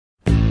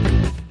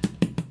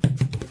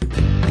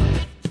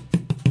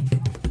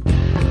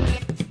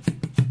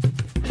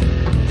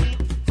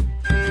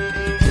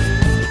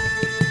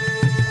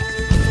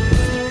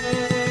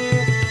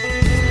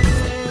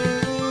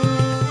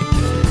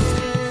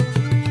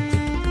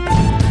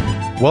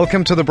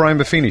Welcome to the Brian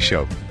Buffini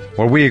Show,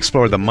 where we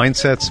explore the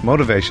mindsets,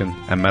 motivation,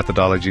 and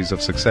methodologies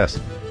of success.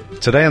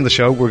 Today on the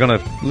show, we're going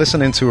to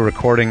listen into a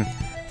recording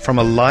from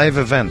a live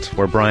event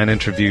where Brian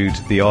interviewed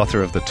the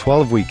author of the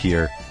 12-week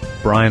year,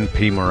 Brian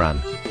P. Moran.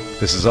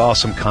 This is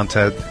awesome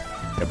content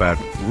about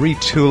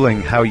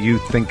retooling how you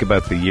think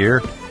about the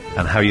year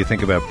and how you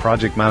think about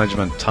project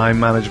management, time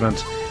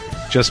management,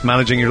 just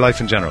managing your life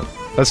in general.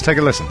 Let's take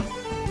a listen.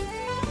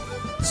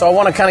 So I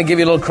want to kind of give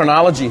you a little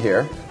chronology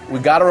here.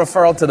 We got a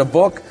referral to the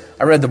book.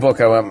 I read the book.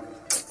 I went,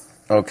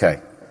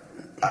 okay.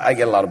 I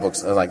get a lot of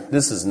books. I was like,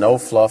 this is no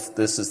fluff.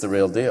 This is the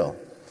real deal.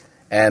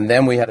 And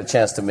then we had a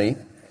chance to meet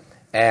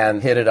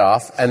and hit it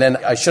off. And then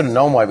I should have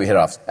known why we hit it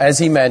off. As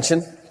he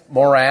mentioned,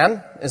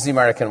 Moran is the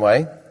American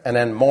way, and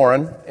then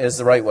Moran is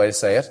the right way to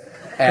say it.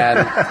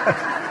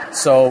 And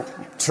so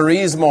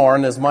Therese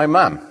Moran is my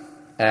mom.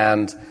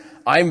 And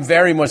I'm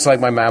very much like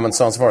my mom and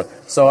so on and so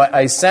forth. So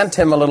I sent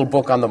him a little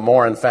book on the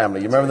Moran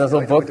family. You remember this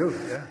little book? I do,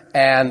 yeah.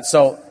 And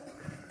so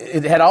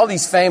it had all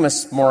these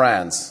famous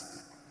Morans,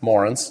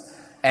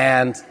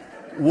 and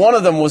one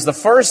of them was the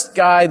first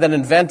guy that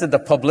invented the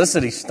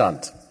publicity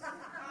stunt.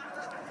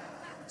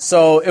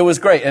 So it was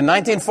great. In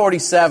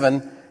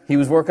 1947, he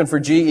was working for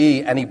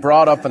GE, and he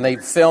brought up, and they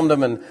filmed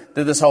him and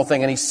did this whole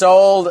thing, and he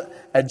sold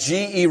a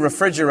GE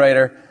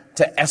refrigerator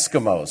to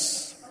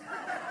Eskimos.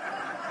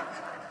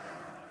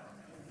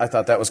 I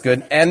thought that was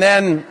good. And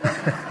then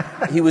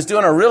he was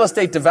doing a real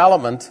estate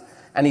development,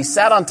 and he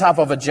sat on top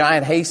of a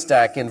giant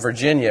haystack in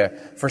Virginia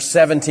for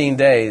 17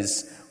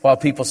 days while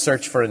people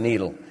searched for a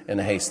needle in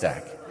a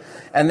haystack.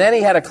 And then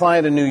he had a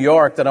client in New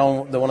York that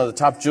owned one of the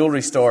top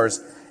jewelry stores,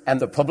 and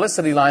the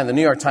publicity line in the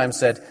New York Times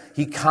said,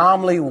 he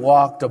calmly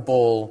walked a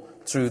bull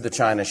through the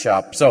china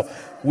shop. So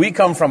we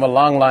come from a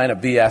long line of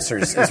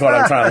BSers, is what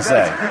I'm trying to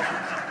say.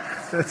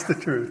 That's the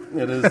truth.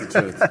 It is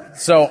the truth.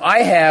 So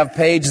I have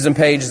pages and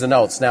pages of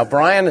notes. Now,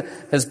 Brian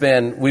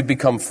we've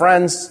become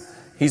friends.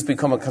 He's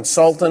become a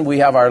consultant. We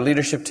have our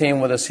leadership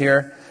team with us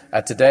here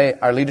today.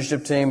 Our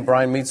leadership team,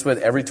 Brian meets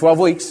with every 12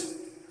 weeks.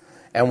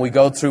 And we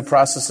go through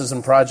processes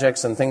and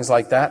projects and things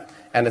like that.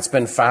 And it's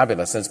been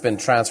fabulous. It's been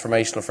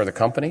transformational for the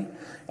company.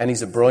 And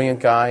he's a brilliant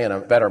guy and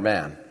a better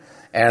man.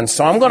 And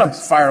so I'm going to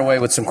fire away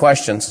with some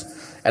questions.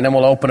 And then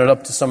we'll open it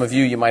up to some of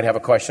you. You might have a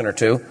question or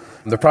two.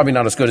 They're probably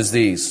not as good as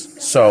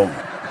these. So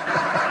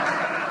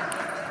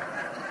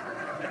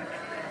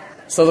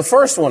the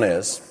first one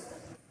is,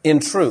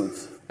 in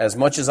truth, as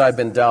much as I've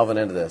been delving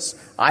into this,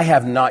 I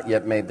have not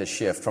yet made the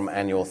shift from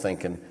annual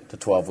thinking to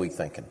 12-week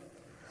thinking.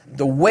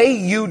 The way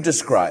you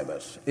describe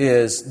it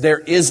is there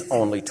is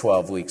only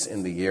 12 weeks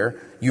in the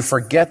year. You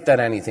forget that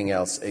anything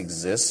else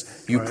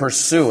exists. You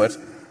pursue it,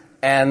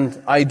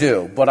 and I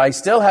do. But I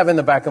still have in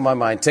the back of my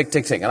mind, tick,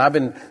 tick, tick. And I've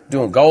been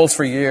doing goals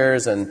for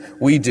years, and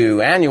we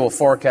do annual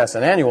forecasts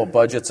and annual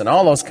budgets and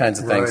all those kinds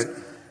of things.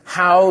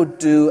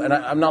 And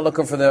I'm not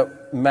looking for the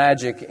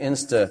magic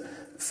Insta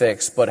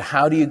fix, but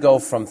how do you go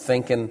from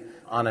thinking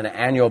on an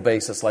annual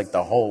basis like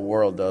the whole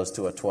world does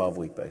to a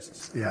 12-week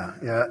basis? Yeah.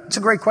 It's a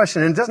great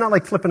question, and it's not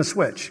like flipping a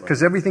switch,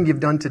 because everything you've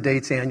done to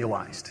date's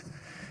annualized.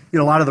 A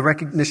lot of the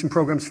recognition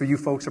programs for you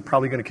folks are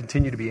probably going to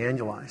continue to be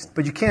annualized,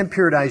 but you can't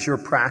periodize your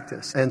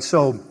practice. And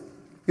so,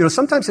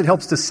 sometimes it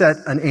helps to set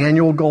an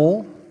annual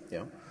goal.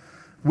 Yeah.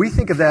 We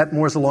think of that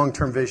more as a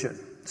long-term vision.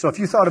 So if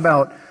you thought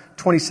about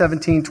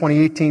 2017,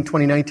 2018,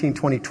 2019,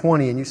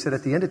 2020, and you said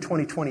at the end of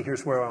 2020,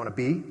 here's where I want to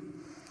be,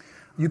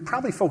 you'd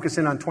probably focus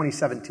in on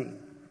 2017.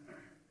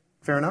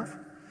 Fair enough?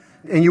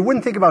 And you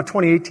wouldn't think about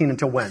 2018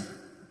 until when?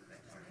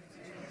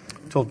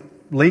 Until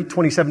late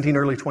 2017,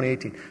 early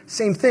 2018.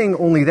 Same thing,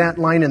 only that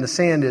line in the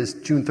sand is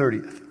June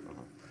 30th.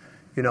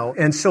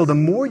 And so the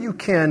more you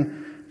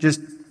can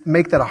just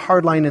make that a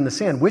hard line in the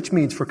sand, which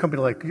means for a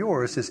company like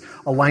yours is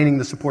aligning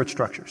the support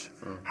structures.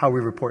 How we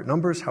report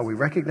numbers, how we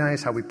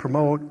recognize, how we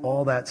promote,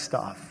 all that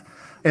stuff.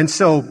 And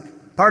so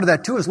part of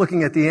that, too, is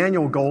looking at the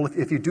annual goal,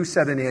 if you do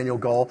set an annual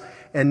goal,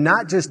 and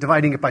not just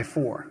dividing it by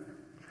 4.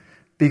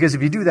 Because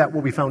if you do that,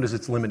 what we found is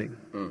it's limiting.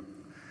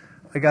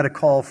 I got a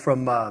call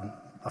from a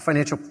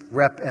financial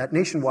rep at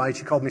Nationwide.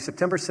 She called me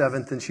September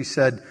 7th, and she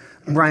said,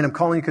 Brian, I'm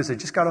calling you because I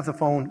just got off the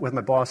phone with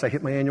my boss. I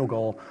hit my annual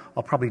goal.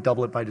 I'll probably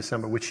double it by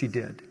December, which she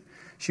did.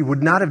 She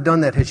would not have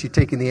done that had she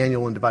taken the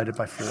annual and divided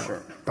by 4.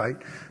 Sure. Right?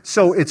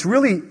 So it's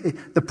really,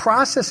 the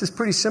process is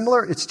pretty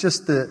similar. It's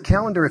just the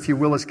calendar, if you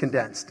will, is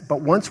condensed.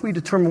 But once we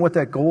determine what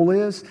that goal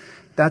is,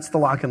 that's the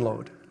lock and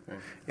load.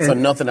 So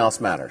nothing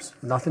else matters.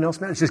 Nothing else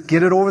matters. Just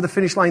get it over the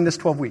finish line this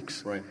 12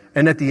 weeks. Right.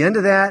 And at the end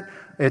of that,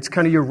 it's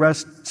kind of your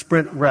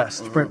sprint,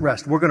 rest. We're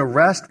going to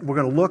rest. We're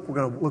going to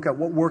look at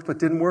what worked, what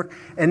didn't work.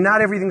 And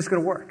not everything's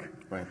going to work.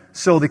 Right.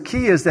 So the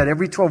key is that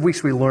every 12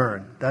 weeks we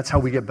learn. That's how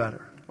we get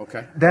better.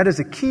 Okay. That is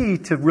a key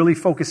to really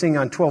focusing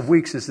on 12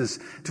 weeks. Is this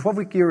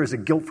 12-week year is a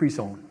guilt-free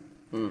zone.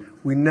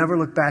 We never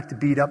look back to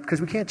beat up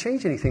because we can't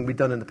change anything we've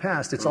done in the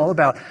past. It's all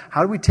about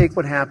how do we take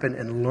what happened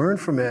and learn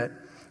from it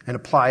and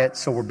apply it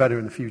so we're better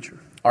in the future.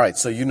 All right,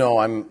 so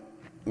I'm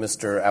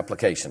Mr.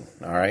 Application,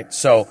 all right?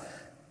 So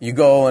you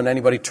go and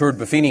anybody toured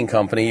Buffini and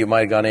Company, you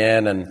might have gone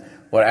in and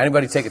What,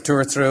 anybody take a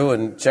tour through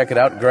and check it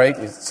out? Great.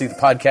 You see the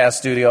podcast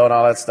studio and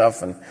all that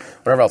stuff and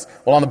whatever else.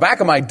 Well, on the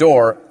back of my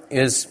door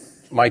is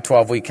my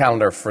 12-week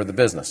calendar for the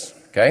business,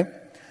 okay?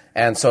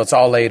 And so it's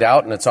all laid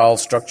out and it's all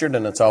structured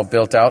and it's all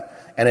built out,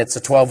 and it's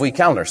a 12-week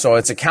calendar. So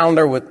it's a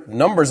calendar with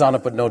numbers on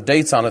it but no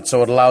dates on it,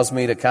 so it allows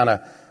me to kind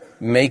of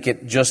make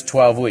it just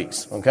 12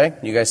 weeks, okay?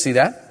 You guys see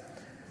that?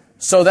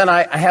 So then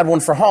I had one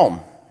for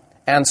home.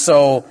 And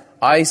so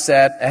I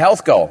set a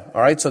health goal,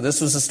 all right? So this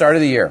was the start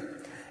of the year.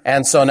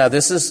 And so now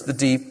this is the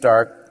deep,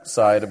 dark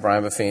side of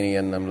Brian Buffini,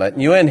 and I'm letting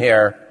you in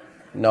here.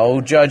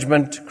 No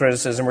judgment,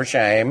 criticism, or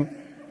shame.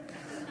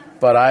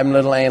 But I'm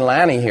little Ain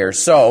Lanny here.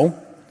 So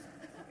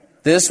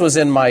this was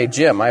in my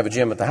gym. I have a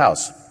gym at the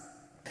house.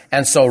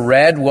 And so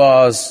red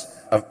was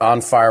an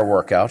on-fire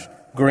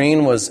workout.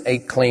 Green was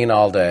eat clean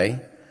all day.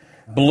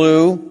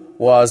 Blue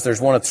was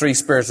there's one of 3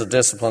 spiritual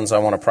disciplines I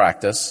want to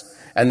practice.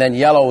 And then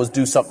yellow was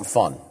do something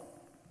fun.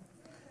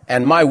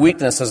 And my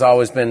weakness has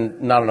always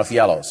been not enough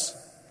yellows.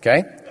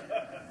 Okay?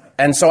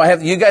 And so I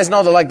have, you guys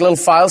know the like little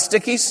file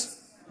stickies?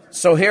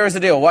 So here's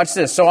the deal. Watch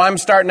this. So I'm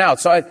starting out.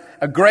 So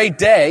a great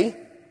day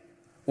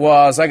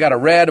was I got a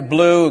red, a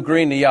blue, a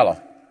green, a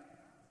yellow.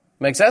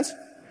 Make sense?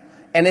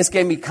 And this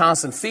gave me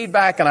constant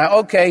feedback. And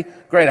okay,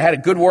 great. I had a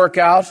good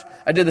workout.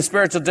 I did the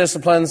spiritual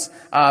disciplines.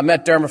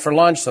 Met Dermot for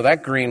lunch, so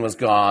that green was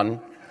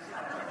gone.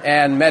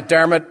 And met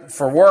Dermot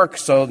for work,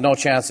 so no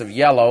chance of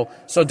yellow.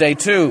 So day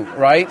 2,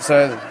 right?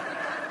 So,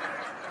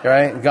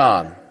 right?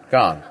 Gone.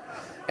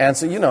 And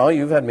so,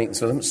 you've had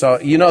meetings with him. So,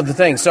 you know the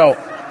thing. So,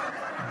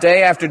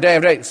 day after day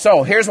after day.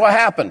 So, here's what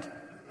happened.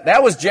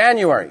 That was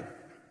January.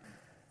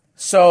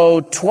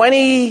 So,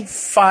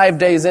 25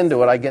 days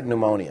into it, I get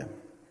pneumonia.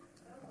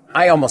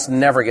 I almost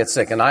never get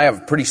sick. And I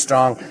have pretty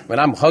strong, when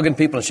I'm hugging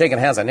people and shaking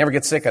hands, I never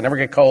get sick. I never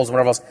get colds and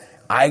whatever else.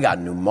 I got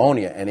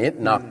pneumonia, and it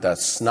knocked the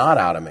snot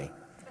out of me.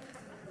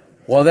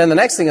 Well, then the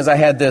next thing is I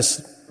had this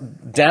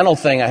dental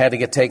thing I had to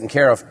get taken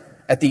care of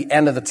at the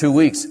end of the 2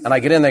 weeks. And I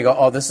get in, they go,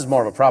 oh, this is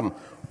more of a problem.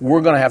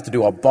 We're going to have to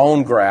do a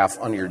bone graft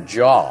on your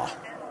jaw.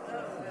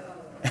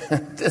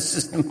 This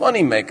is the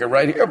moneymaker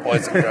right here,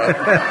 boys and girls.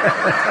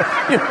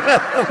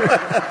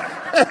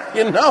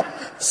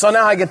 So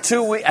now I get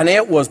 2 weeks, and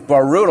it was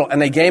brutal.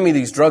 And they gave me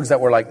these drugs that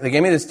were like, they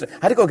gave me this, I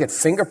had to go get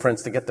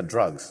fingerprints to get the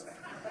drugs.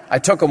 I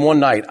took them one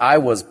night. I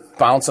was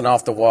bouncing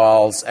off the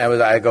walls,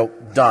 and I go,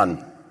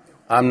 done.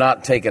 I'm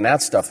not taking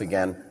that stuff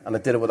again. And I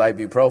did it with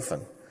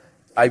ibuprofen.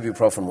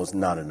 Ibuprofen was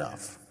not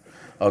enough.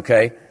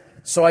 Okay?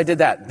 So I did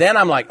that. Then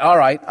I'm like, all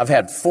right, I've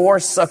had 4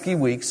 sucky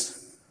weeks.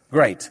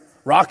 Great.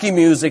 Rocky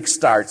music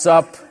starts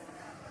up.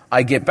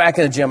 I get back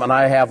in the gym, and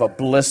I have a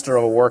blister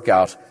of a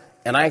workout,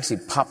 and I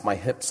actually pop my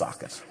hip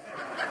socket.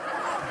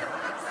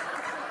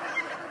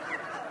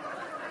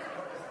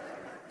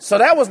 So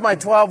that was my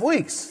 12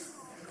 weeks.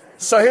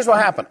 So here's what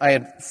happened. I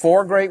had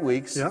 4 great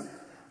weeks. Yeah.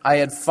 I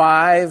had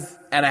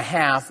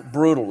 5.5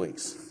 brutal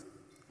weeks.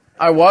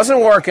 I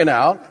wasn't working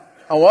out.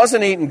 I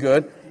wasn't eating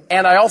good.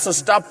 And I also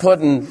stopped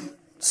putting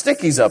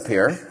stickies up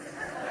here.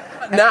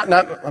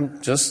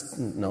 I'm just,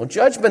 no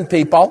judgment,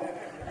 people.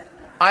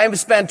 I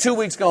spent 2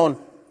 weeks going,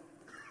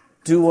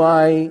 do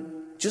I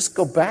just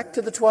go back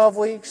to the 12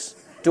 weeks?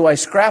 Do I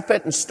scrap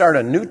it and start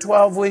a new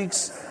 12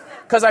 weeks?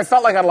 Because I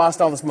felt like I'd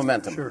lost all this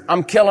momentum. Sure.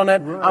 I'm killing it.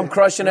 Right, I'm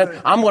crushing it.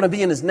 I'm going to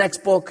be in his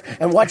next book.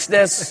 And watch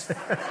this.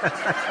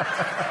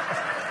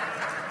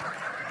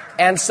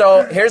 And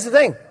so here's the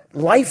thing.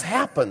 Life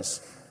happens.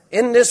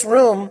 In this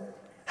room,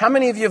 how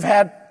many of you have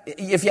had,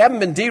 if you haven't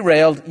been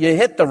derailed, you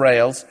hit the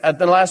rails at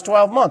the last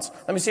 12 months?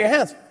 Let me see your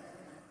hands.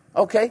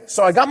 Okay,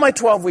 so I got my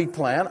 12-week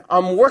plan.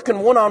 I'm working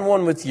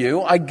one-on-one with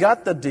you. I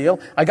got the deal.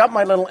 I got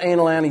my little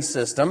anal Annie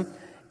system.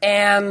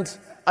 And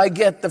I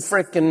get the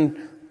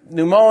frickin'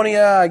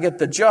 pneumonia. I get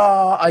the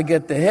jaw. I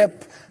get the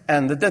hip.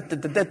 And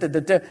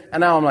the and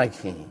now I'm like,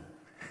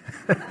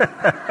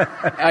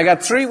 I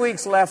got 3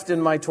 weeks left in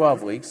my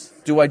 12 weeks.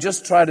 Do I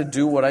just try to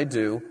do what I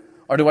do?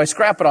 Or do I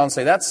scrap it all and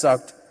say, that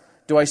sucked?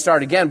 Do I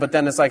start again? But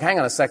then it's like, hang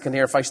on a second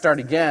here. If I start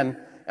again,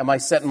 am I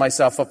setting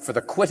myself up for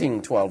the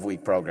quitting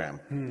 12-week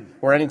program?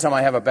 Where anytime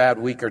I have a bad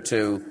week or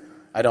two,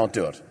 I don't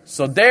do it.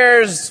 So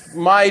there's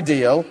my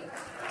deal.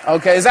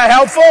 Okay, is that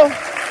helpful?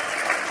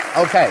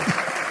 Okay.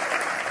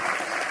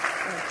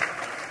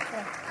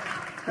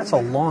 That's a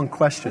long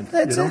question.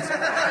 That's it.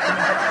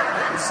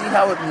 You see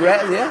how it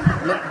read?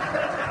 Yeah. Look,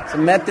 it's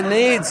met the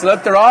needs.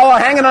 Look, they're all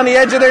hanging on the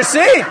edge of their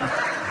seat.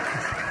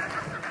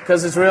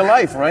 Because it's real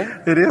life, right?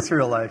 It is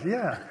real life,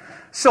 yeah.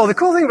 So the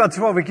cool thing about the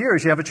 12-week year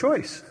is you have a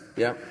choice.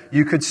 Yeah.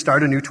 You could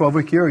start a new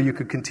 12-week year or you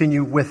could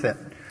continue with it.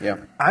 Yeah.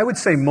 I would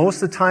say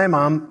most of the time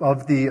I'm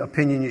of the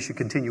opinion you should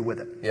continue with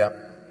it. Yeah.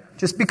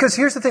 Just because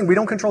here's the thing, we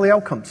don't control the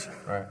outcomes.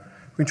 Right.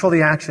 We control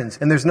the actions.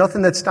 And there's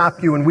nothing that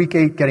stops you in week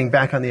 8 getting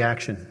back on the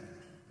action.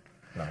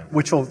 No.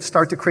 Which will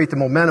start to create the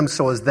momentum.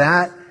 So as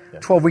that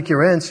 12-week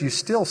year ends, you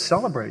still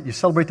celebrate. You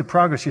celebrate the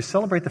progress. You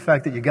celebrate the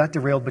fact that you got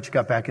derailed, but you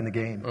got back in the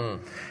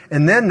game.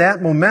 And then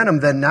that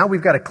momentum, then now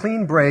we've got a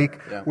clean break.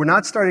 Yeah. We're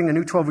not starting a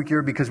new 12-week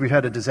year because we've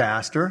had a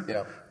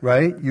disaster,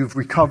 right? You've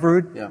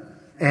recovered,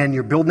 and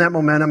you're building that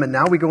momentum, and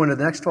now we go into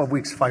the next 12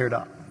 weeks fired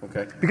up.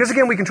 Okay. Because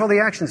again, we control the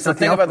actions. So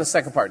think about the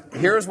second part.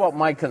 Here's what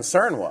my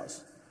concern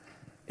was.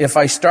 If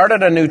I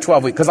started a new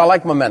 12-week, because I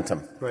like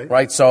momentum,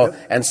 right? So,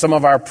 and some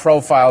of our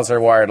profiles are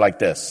wired like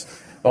this.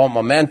 I want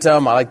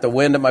momentum. I like the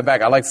wind at my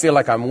back. I feel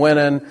like I'm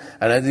winning.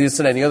 And this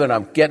and the other, and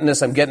I'm getting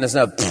this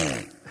now.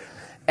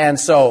 And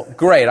so,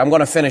 great, I'm going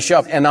to finish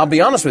up. And I'll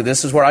be honest with you,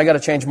 this is where I got to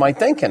change my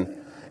thinking.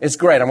 It's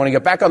great. I'm going to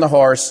get back on the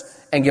horse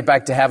and get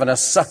back to having a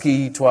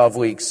sucky 12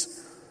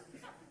 weeks.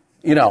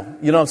 You know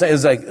what I'm saying?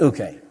 It's like,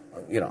 okay,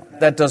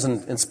 that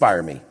doesn't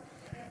inspire me.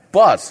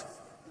 But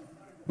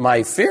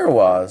my fear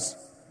was,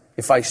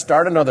 if I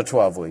start another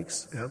 12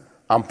 weeks,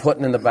 I'm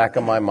putting in the back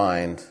of my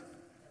mind,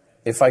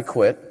 if I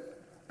quit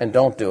and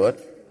don't do it,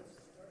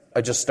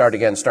 I just start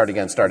again.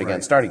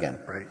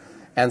 Right.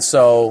 And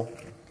so,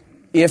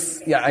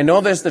 I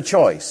know there's the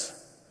choice,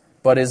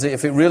 but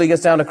if it really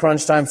gets down to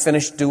crunch time,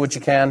 do what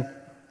you can,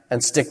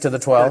 and stick to the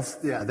 12?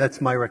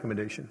 That's my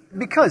recommendation.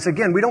 Because,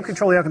 again, we don't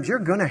control the outcomes. You're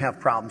going to have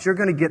problems. You're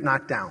going to get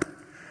knocked down.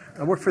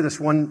 I worked for this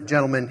one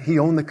gentleman. He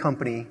owned the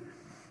company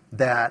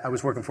that I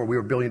was working for. We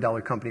were a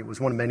billion-dollar company. It was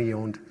one of many he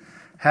owned.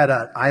 Had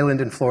an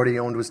island in Florida he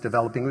owned, was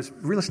developing. He was a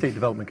real estate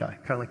development guy,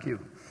 kind of like you.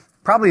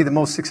 Probably the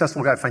most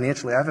successful guy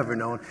financially I've ever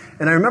known.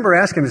 And I remember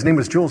asking him, his name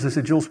was Jules. I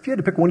said, Jules, if you had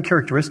to pick one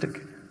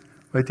characteristic,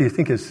 right, that you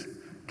think has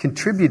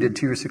contributed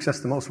to your success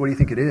the most, what do you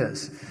think it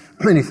is?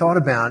 And he thought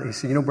about it. He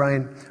said,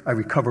 Brian, I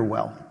recover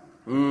well.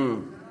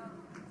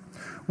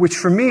 Which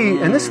for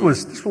me, and this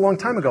was a long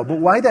time ago, but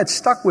why that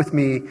stuck with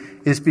me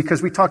is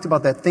because we talked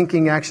about that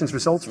thinking, actions,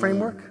 results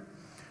framework,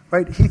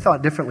 right? He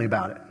thought differently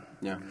about it.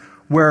 Yeah.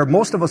 Where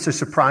most of us are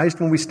surprised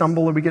when we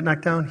stumble or we get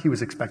knocked down, he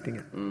was expecting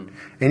it. And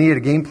he had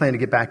a game plan to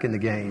get back in the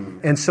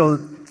game. And so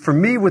for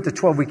me with the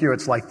 12-week year,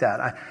 it's like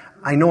that.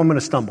 I know I'm going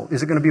to stumble.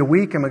 Is it going to be a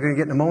week? Am I going to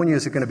get pneumonia?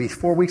 Is it going to be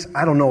 4 weeks?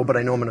 I don't know, but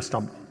I know I'm going to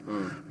stumble.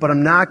 But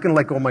I'm not going to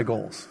let go of my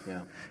goals.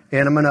 Yeah.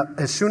 And I'm going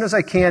to, as soon as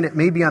I can, it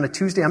may be on a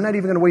Tuesday. I'm not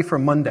even going to wait for a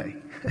Monday.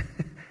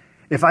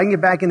 If I can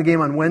get back in the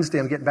game on Wednesday,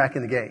 I'm getting back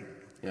in the game.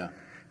 Yeah.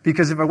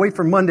 Because if I wait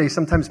for Monday,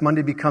 sometimes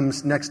Monday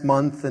becomes next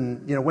month.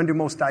 And, when do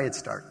most diets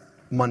start?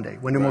 Monday.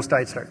 When do most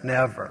diets start?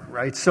 Never,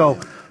 right? So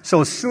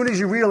as soon as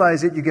you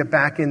realize it, you get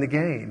back in the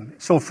game.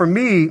 So for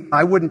me,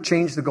 I wouldn't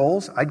change the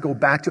goals. I'd go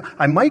back to,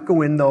 I might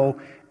go in though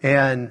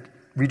and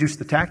reduce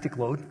the tactic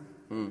load.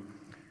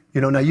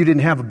 Now you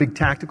didn't have a big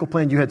tactical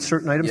plan. You had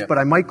certain items, but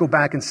I might go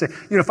back and say,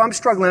 if I'm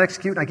struggling to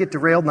execute and I get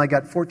derailed and I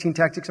got 14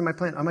 tactics in my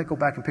plan, I might go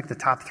back and pick the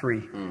top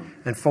 3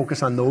 and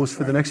focus on those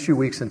for the next few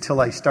weeks until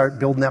I start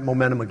building that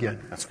momentum again.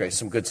 That's great.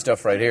 Some good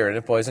stuff right here, isn't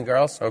it, boys and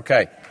girls?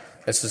 Okay.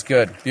 This is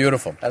good.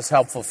 Beautiful. That's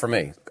helpful for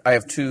me. I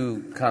have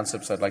 2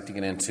 concepts I'd like to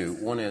get into.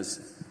 One is,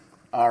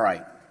 all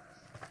right,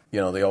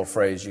 the old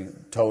phrase, you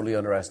totally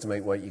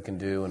underestimate what you can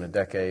do in a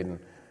decade and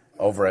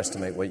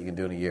overestimate what you can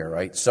do in a year,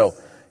 right? So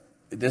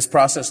this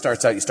process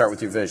starts out, you start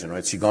with your vision,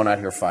 right? So you're going out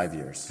here 5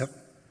 years. Yep.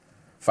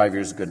 5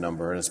 years is a good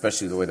number, and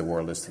especially the way the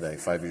world is today.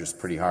 5 years is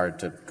pretty hard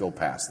to go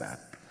past that,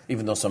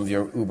 even though some of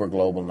you are uber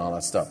global and all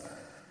that stuff.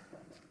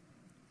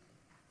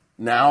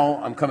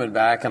 Now I'm coming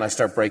back and I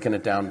start breaking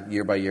it down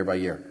year by year by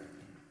year.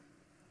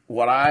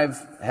 What I've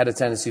had a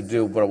tendency to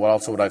do, but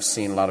what I've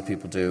seen a lot of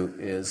people do,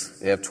 is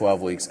they have 12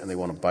 weeks and they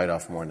want to bite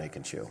off more than they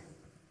can chew.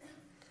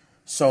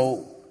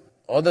 So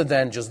other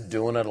than just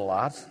doing it a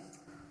lot,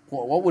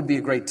 what would be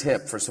a great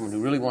tip for someone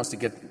who really wants to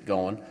get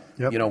going?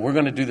 Yep. We're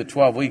going to do the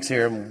 12 weeks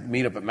here and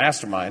meet up at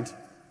Mastermind.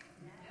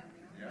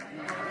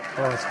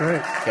 Oh, that's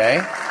great.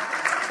 Okay?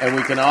 And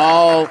we can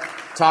all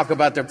talk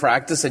about their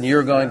practice, and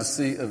you're going to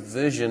see a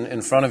vision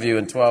in front of you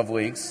in 12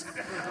 weeks.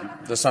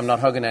 So I'm not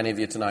hugging any of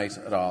you tonight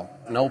at all.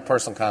 No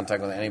personal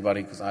contact with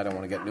anybody because I don't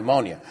want to get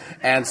pneumonia.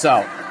 And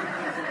so,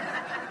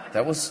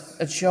 that was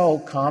a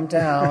joke. Calm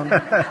down.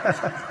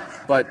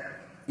 But,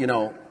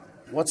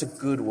 what's a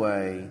good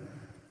way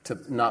to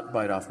not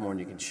bite off more than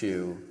you can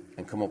chew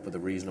and come up with a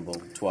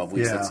reasonable 12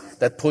 weeks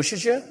that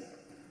pushes you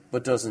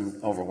but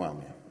doesn't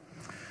overwhelm you?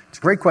 It's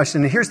a great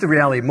question. And here's the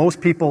reality.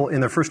 Most people in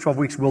their first 12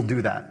 weeks will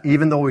do that.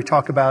 Even though we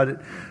talk about it,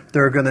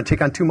 they're going to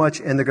take on too much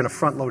and they're going to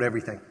front load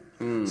everything.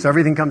 So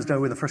everything comes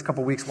down in the first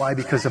couple of weeks. Why?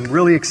 Because I'm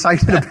really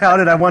excited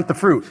about it. I want the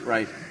fruit.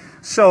 Right.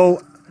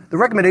 So the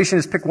recommendation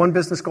is pick one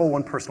business goal,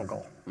 one personal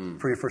goal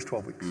for your first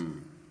 12 weeks.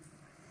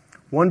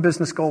 One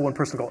business goal, one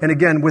personal goal. And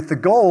again, with the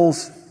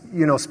goals,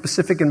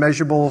 specific and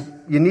measurable,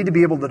 you need to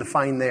be able to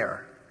define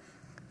there.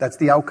 That's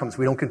the outcomes.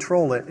 We don't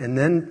control it. And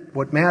then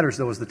what matters,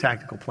 though, is the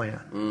tactical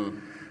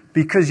plan.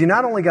 Because you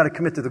not only got to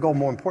commit to the goal,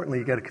 more importantly,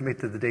 you got to commit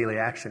to the daily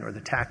action or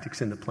the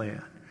tactics in the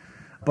plan.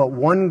 But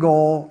one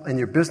goal in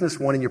your business,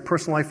 one in your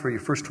personal life for your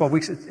first 12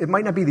 weeks, it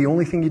might not be the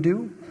only thing you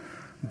do,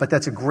 but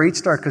that's a great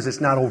start because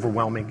it's not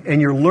overwhelming. And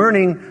you're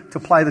learning to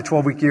apply the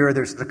 12-week year.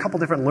 There's a couple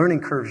different learning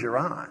curves you're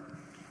on.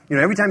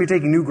 Every time you're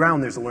taking new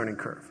ground, there's a learning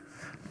curve.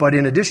 But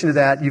in addition to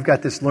that, you've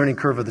got this learning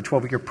curve of the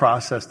 12-week year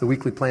process, the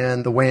weekly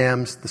plan, the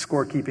WAMs, the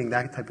scorekeeping,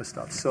 that type of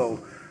stuff.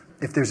 So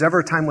if there's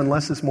ever a time when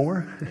less is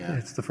more,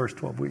 it's the first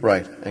 12 weeks.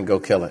 Right, and go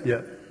kill it.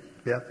 Yeah.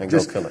 And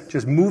go kill it.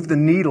 Just move the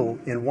needle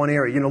in one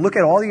area. Look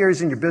at all the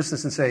areas in your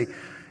business and say,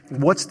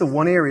 what's the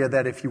one area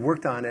that if you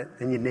worked on it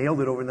and you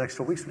nailed it over the next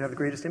 12 weeks would have the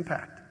greatest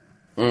impact?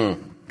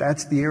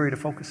 That's the area to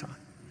focus on.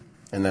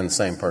 And then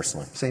same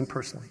personally. Same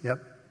personally,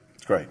 yep.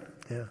 It's great.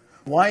 Yeah.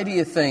 Why do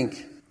you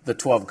think the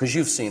 12, because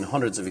you've seen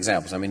hundreds of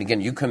examples. I mean,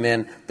 again, you come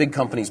in, big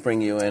companies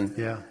bring you in.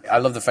 Yeah. I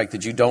love the fact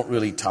that you don't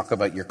really talk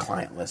about your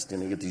client list.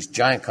 And you get these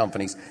giant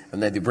companies,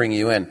 and then they bring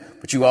you in.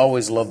 But you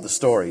always love the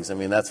stories. I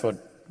mean, that's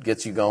what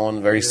gets you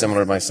going, very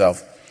similar to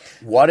myself.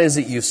 What is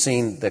it you've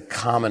seen the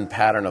common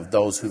pattern of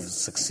those who've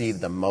succeeded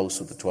the most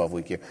with the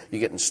 12-week year? You're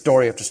getting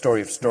story after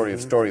story after story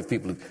after story of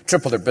people who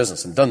tripled their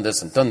business and done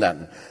this and done that.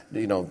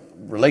 And,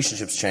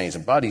 relationships changed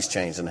and bodies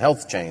changed and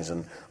health changed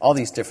and all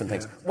these different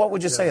things. What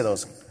would you say are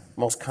those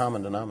most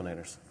common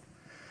denominators?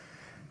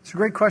 It's a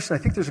great question. I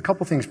think there's a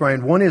couple things,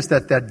 Brian. One is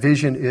that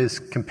vision is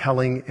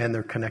compelling and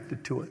they're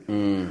connected to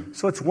it.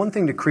 So it's one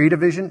thing to create a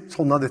vision. It's a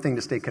whole other thing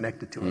to stay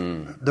connected to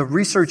it. The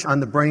research on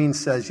the brain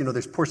says,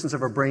 there's portions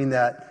of our brain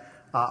that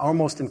are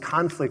almost in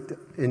conflict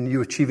in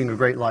you achieving a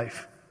great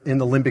life. In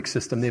the limbic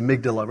system, the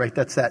amygdala, right?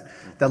 That's that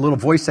little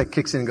voice that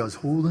kicks in and goes,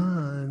 hold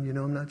on,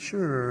 I'm not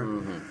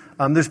sure.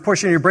 There's a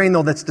portion of your brain,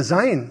 though, that's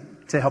designed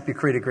to help you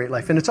create a great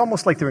life. And it's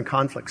almost like they're in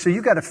conflict. So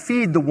you got to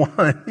feed the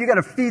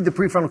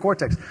prefrontal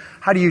cortex.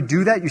 How do you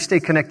do that? You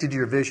stay connected to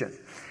your vision.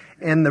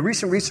 And the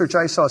recent research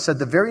I saw said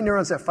the very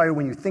neurons that fire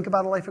when you think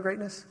about a life of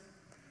greatness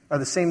are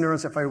the same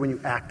neurons that fire when you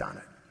act on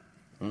it.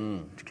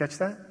 Did you catch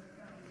that?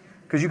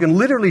 Because you can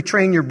literally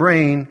train your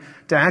brain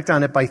to act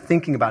on it by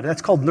thinking about it.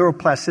 That's called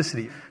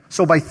neuroplasticity.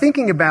 So by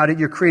thinking about it,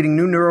 you're creating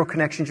new neural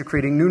connections, you're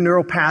creating new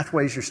neural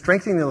pathways, you're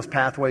strengthening those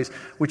pathways,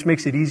 which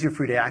makes it easier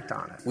for you to act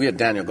on it. We had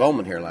Daniel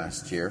Goleman here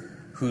last year,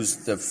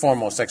 who's the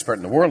foremost expert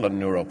in the world on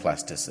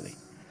neuroplasticity.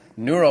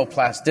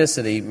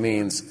 Neuroplasticity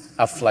means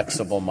a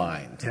flexible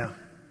mind. Yeah.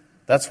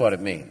 That's what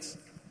it means.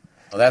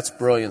 Well, that's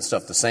brilliant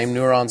stuff. The same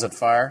neurons that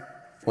fire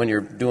when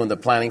you're doing the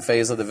planning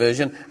phase of the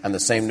vision and the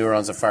same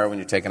neurons that fire when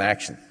you're taking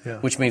action,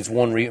 which means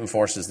one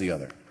reinforces the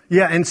other.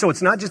 Yeah, and so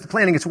it's not just the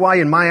planning. It's why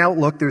in my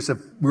Outlook there's a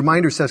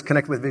reminder that says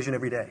connect with vision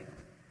every day.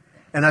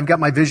 And I've got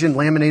my vision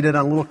laminated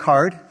on a little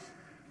card,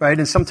 right?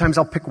 And sometimes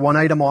I'll pick one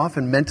item off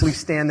and mentally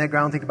stand that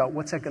ground and think about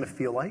what's that going to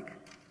feel like?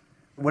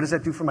 What does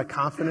that do for my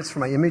confidence, for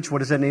my image? What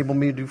does that enable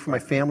me to do for my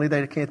family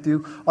that I can't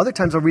do? Other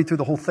times I'll read through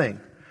the whole thing.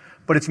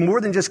 But it's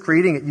more than just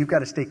creating it. You've got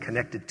to stay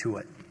connected to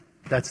it.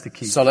 That's the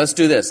key. So let's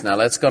do this. Now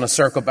let's going to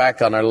circle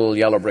back on our little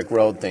yellow brick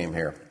road theme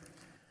here.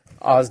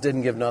 Oz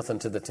didn't give nothing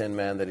to the Tin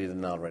Man that he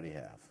didn't already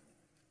have.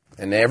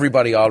 And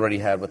everybody already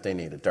had what they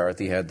needed.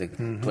 Dorothy had to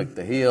click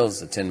the heels.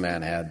 The Tin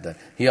Man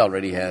he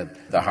already had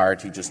the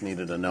heart. He just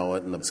needed to know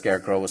it. And the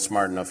Scarecrow was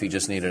smart enough. He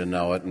just needed to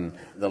know it. And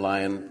the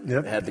Lion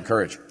had the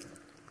courage.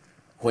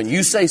 When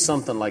you say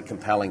something like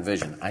compelling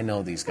vision, I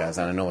know these guys,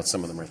 and I know what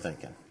some of them are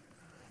thinking.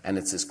 And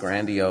it's this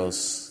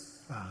grandiose,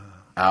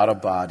 out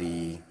of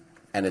body,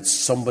 and it's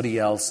somebody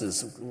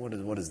else's,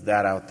 what is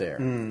that out there?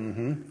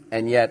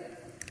 And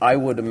yet, I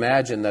would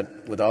imagine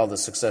that with all the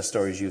success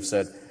stories you've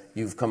said,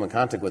 you've come in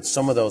contact with,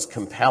 some of those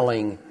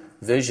compelling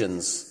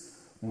visions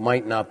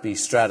might not be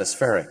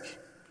stratospheric,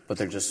 but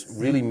they're just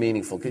really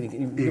meaningful. Can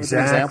you give us an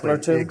example or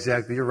two?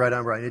 Exactly. You're right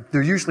on right.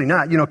 They're usually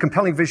not.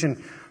 Compelling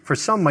vision for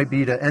some might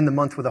be to end the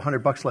month with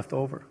 $100 left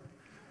over.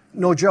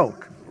 No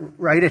joke,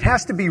 right? It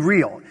has to be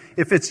real.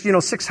 If it's,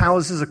 6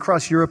 houses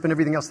across Europe and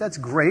everything else, that's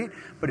great.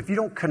 But if you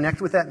don't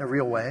connect with that in a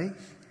real way,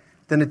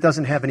 then it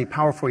doesn't have any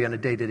power for you on a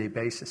day-to-day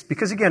basis.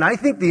 Because again, I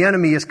think the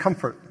enemy is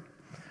comfort.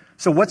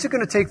 So what's it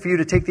going to take for you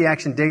to take the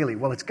action daily?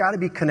 Well, it's got to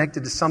be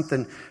connected to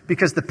something,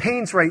 because the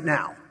pain's right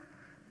now.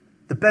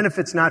 The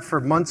benefit's not for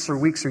months or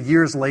weeks or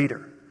years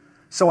later.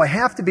 So I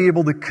have to be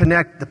able to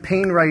connect the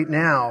pain right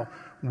now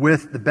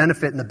with the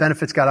benefit, and the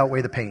benefit's got to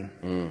outweigh the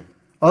pain.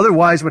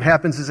 Otherwise, what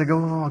happens is I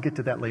go, I'll get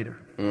to that later.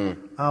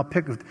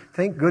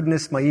 Thank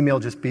goodness my email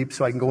just beeped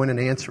so I can go in and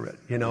answer it,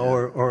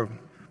 or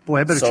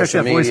boy, I better check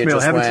that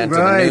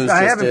voicemail.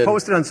 I haven't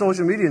posted on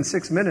social media in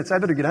 6 minutes. I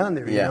better get on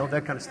there,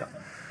 that kind of stuff.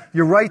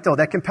 You're right, though.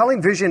 That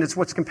compelling vision is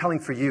what's compelling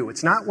for you.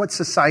 It's not what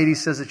society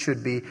says it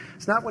should be.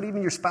 It's not what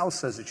even your spouse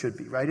says it should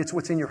be, right? It's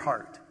what's in your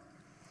heart.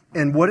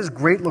 And what does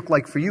great look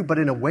like for you, but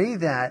in a way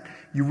that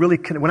you really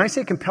can. When I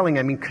say compelling,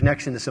 I mean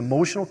connection, this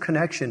emotional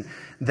connection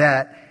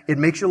that it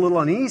makes you a little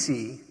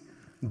uneasy,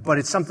 but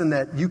it's something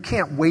that you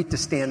can't wait to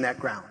stand that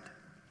ground.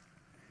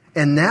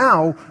 And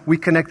now we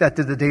connect that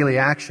to the daily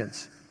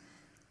actions.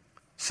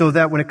 So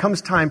that when it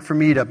comes time for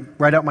me to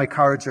write out my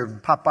cards or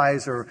pop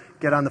bys or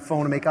get on the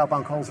phone and make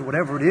outbound calls or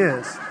whatever it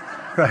is,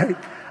 right?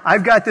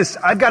 I've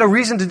got a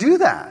reason to do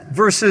that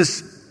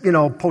versus,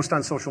 post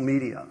on social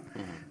media.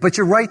 But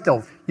you're right,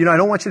 though. I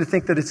don't want you to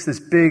think that it's this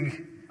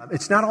big,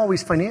 it's not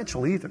always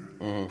financial either,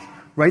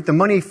 right? The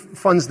money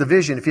funds the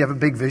vision. If you have a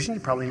big vision,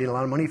 you probably need a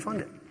lot of money to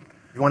fund it.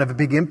 If you want to have a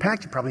big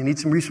impact, you probably need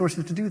some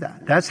resources to do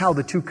that. That's how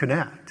the two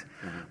connect.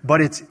 But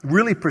it's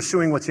really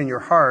pursuing what's in your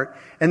heart.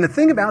 And the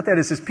thing about that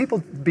is, as people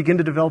begin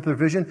to develop their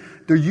vision,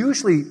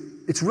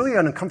 it's really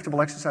an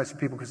uncomfortable exercise for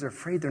people because they're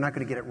afraid they're not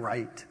going to get it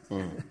right.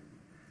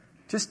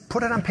 Just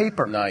put it on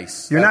paper.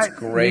 Nice. That's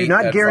great You're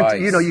not advice.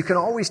 guaranteed. You can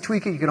always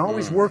tweak it. You can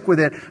always work with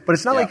it. But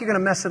it's not like you're going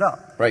to mess it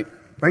up. Right.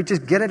 right?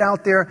 Just get it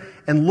out there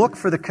and look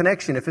for the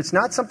connection. If it's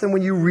not something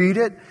when you read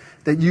it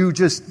that you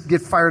just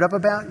get fired up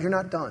about, you're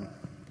not done.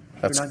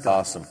 That's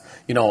awesome.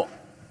 You know,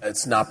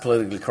 it's not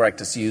politically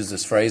correct to use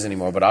this phrase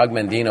anymore, but Og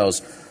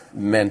Mandino's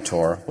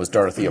mentor was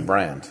Dorothea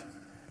Brand.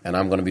 And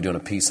I'm going to be doing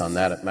a piece on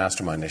that at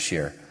Mastermind this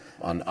year,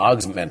 on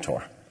Og's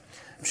mentor.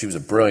 She was a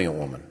brilliant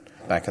woman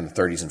back in the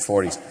 30s and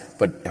 40s.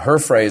 But her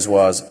phrase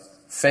was,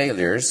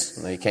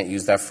 failures, now you can't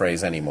use that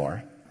phrase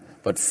anymore,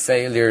 but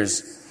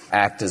failures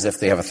act as if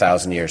they have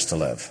 1,000 years to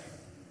live.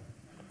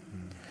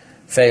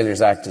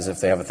 Failures act as if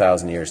they have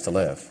 1,000 years to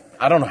live.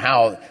 I don't know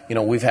how,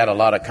 we've had a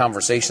lot of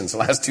conversations the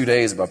last 2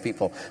 days about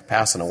people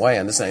passing away,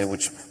 and this,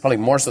 which probably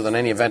more so than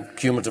any event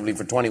cumulatively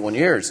for 21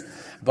 years.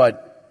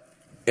 But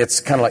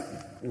it's kind of like,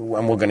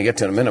 and we're going to get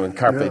to in a minute,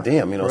 Carpe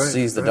Diem,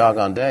 seize the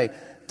doggone day.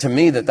 To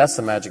me, that's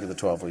the magic of the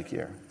 12-week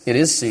year. It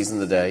is seizing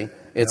the day.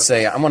 It's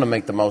I'm going to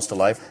make the most of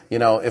life.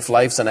 If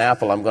life's an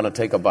apple, I'm going to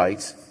take a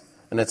bite,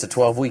 and it's a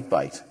 12-week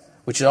bite,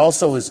 which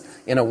also is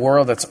in a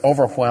world that's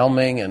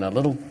overwhelming and a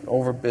little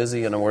over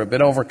busy, and we're a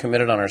bit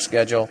overcommitted on our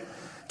schedule.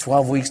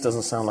 12 weeks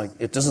doesn't sound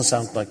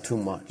like too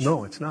much.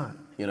 No, it's not.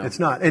 It's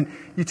not. And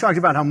you talked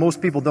about how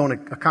most people don't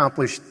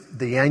accomplish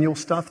the annual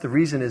stuff. The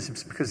reason is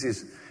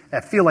because I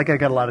feel like I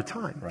got a lot of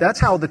time. Right. That's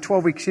how the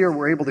 12 weeks here,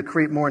 we're able to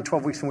create more in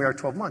 12 weeks than we are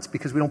 12 months,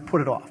 because we don't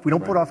put it off. We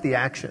don't put off the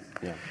action.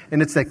 Yeah.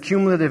 And it's that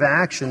cumulative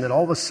action that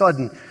all of a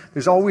sudden,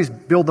 there's always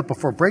build-up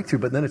before breakthrough,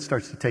 but then it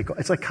starts to take off.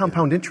 It's like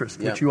compound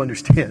interest, which you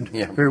understand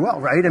very well,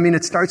 right? I mean,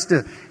 it starts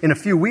to, in a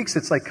few weeks,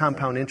 it's like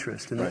compound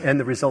interest, and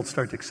the results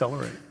start to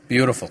accelerate.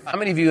 Beautiful. How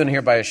many of you in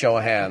here, by a show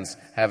of hands,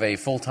 have a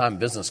full-time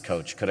business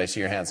coach? Could I see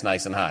your hands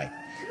nice and high?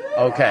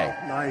 Okay.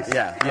 Nice.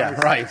 Yeah,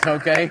 right,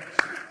 okay.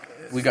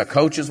 We got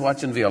coaches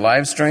watching via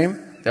live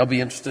stream. They'll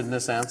be interested in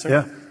this answer.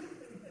 Yeah.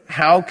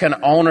 How can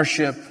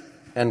ownership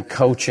and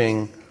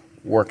coaching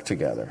work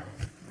together?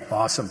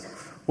 Awesome.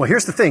 Well,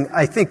 here's the thing.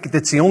 I think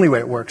that's the only way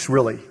it works,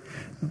 really.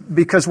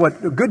 Because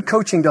what good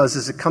coaching does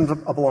is it comes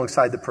up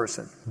alongside the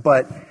person.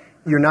 But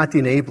you're not the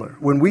enabler.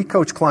 When we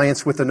coach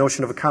clients with the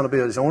notion of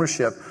accountability as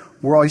ownership,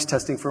 we're always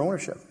testing for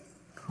ownership.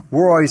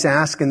 We're always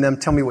asking them,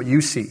 tell me what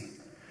you see,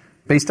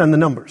 based on the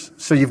numbers.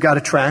 So you've got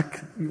to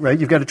track, right?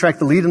 You've got to track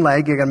the lead and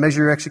lag. You've got to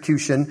measure your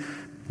execution.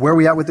 Where are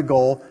we at with the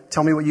goal?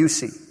 Tell me what you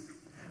see.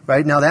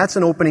 Right? Now, that's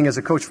an opening as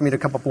a coach for me to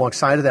come up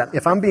alongside of that.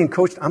 If I'm being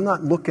coached, I'm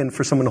not looking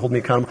for someone to hold me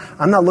accountable.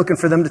 I'm not looking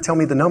for them to tell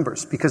me the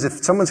numbers. Because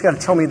if someone's got to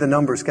tell me the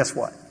numbers, guess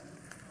what?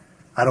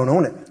 I don't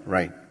own it.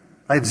 Right.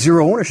 I have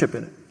zero ownership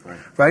in it.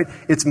 Right?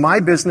 It's my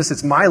business.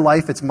 It's my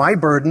life. It's my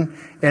burden.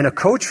 And a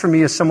coach for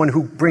me is someone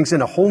who brings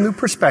in a whole new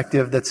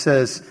perspective that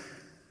says,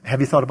 have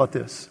you thought about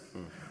this?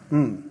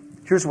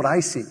 Here's what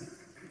I see.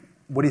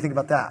 What do you think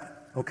about that?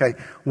 Okay,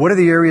 what are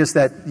the areas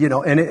that,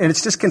 and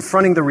it's just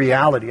confronting the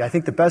reality. I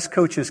think the best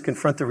coaches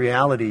confront the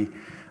reality,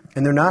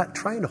 and they're not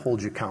trying to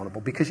hold you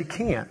accountable, because you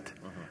can't,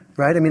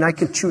 right? I mean, I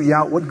can chew you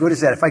out. What good is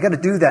that? If I got to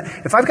do that,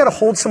 if I've got to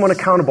hold someone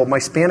accountable, my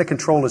span of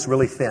control is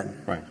really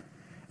thin. Right.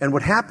 And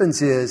what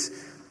happens is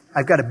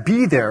I've got to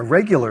be there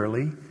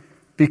regularly,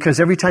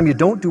 because every time you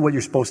don't do what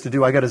you're supposed to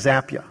do, I got to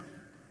zap you.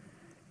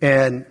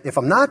 And if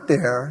I'm not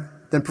there,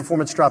 then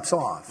performance drops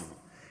off.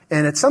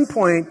 And at some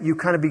point, you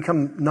kind of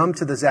become numb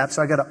to the zap,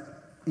 so I got to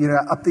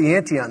up the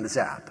ante on the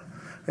zap.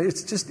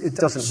 It's just, it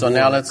doesn't So work.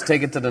 Now let's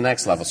take it to the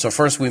next level. So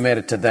first we made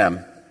it to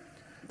them.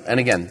 And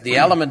again, the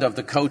element of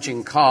the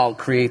coaching call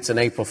creates an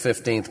April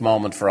 15th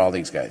moment for all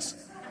these guys.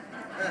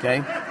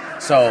 Okay?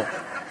 So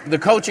the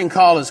coaching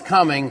call is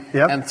coming,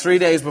 and 3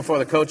 days before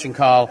the coaching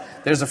call,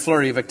 there's a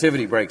flurry of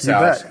activity breaks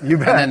out. You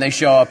bet. And then they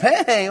show up,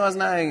 hey,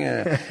 wasn't I?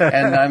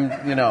 And I'm,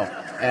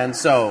 and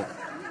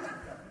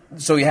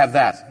so you have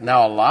that.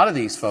 Now, a lot of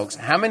these folks,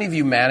 how many of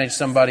you manage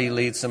somebody,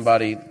 lead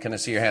somebody? Can I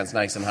see your hands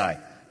nice and high?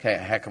 Okay, a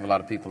heck of a lot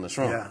of people in this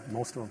room. Yeah,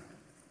 most of them.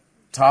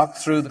 Talk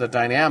through the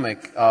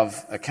dynamic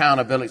of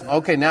accountability.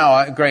 Okay,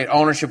 now, great,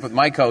 ownership with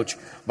my coach,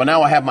 but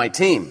now I have my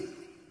team.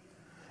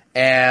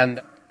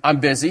 And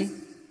I'm busy.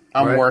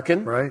 I'm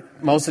working. Right.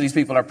 Most of these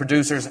people are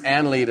producers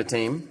and lead a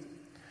team.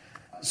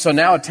 So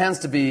now it tends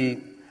to be,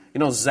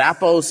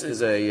 Zappos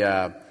is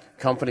a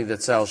company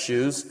that sells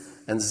shoes.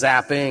 And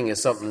zapping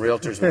is something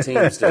realtors with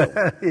teams do.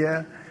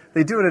 Yeah,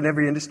 they do it in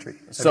every industry.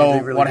 So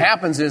what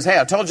happens is, hey,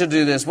 I told you to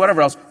do this,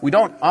 whatever else. We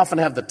don't often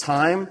have the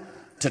time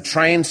to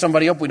train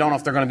somebody up. We don't know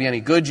if they're going to be any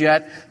good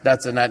yet.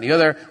 That's and that and the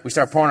other. We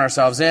start pouring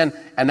ourselves in,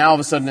 and now all of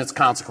a sudden it's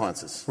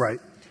consequences. Right.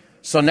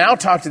 So now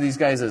talk to these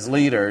guys as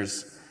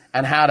leaders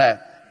and how to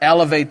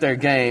elevate their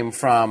game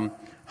from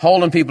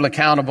holding people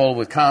accountable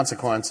with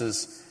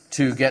consequences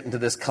to get into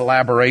this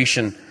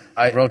collaboration.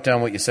 I wrote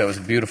down what you said. It was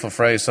a beautiful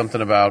phrase,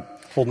 something about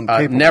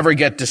never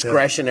get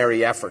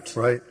discretionary effort.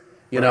 Right.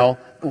 You know,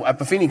 at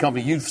Buffini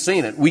Company, you've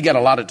seen it. We get a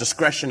lot of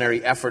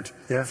discretionary effort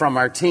from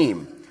our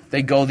team.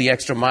 They go the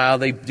extra mile.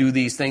 They do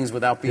these things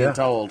without being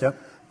told. Yep.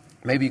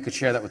 Maybe you could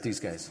share that with these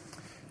guys.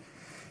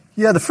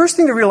 Yeah, the first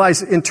thing to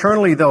realize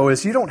internally, though,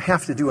 is you don't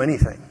have to do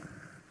anything.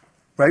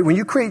 Right? When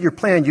you create your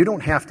plan, you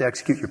don't have to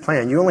execute your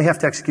plan. You only have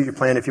to execute your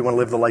plan if you want to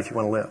live the life you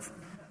want to live.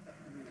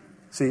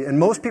 See, and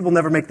most people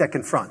never make that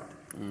confront.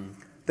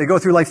 They go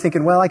through life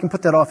thinking, well, I can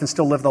put that off and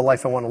still live the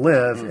life I want to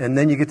live. And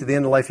then you get to the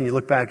end of life and you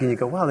look back and you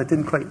go, wow, that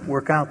didn't quite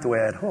work out the way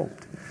I had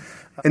hoped.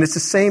 And it's the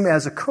same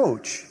as a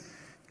coach.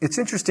 It's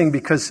interesting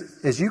because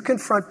as you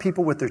confront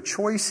people with their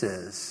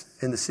choices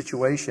in the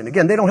situation,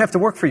 again, they don't have to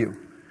work for you.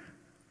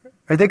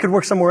 Right? They could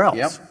work somewhere else.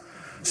 Yep.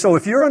 So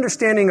if your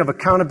understanding of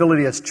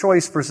accountability as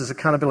choice versus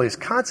accountability as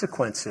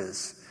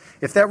consequences,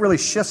 if that really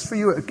shifts for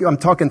you, I'm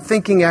talking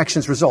thinking,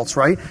 actions, results,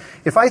 right?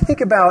 If I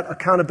think about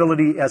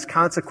accountability as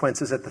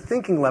consequences at the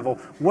thinking level,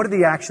 what are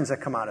the actions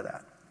that come out of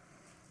that?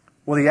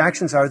 Well, the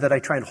actions are that I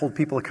try and hold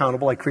people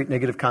accountable. I create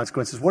negative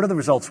consequences. What are the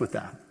results with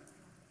that?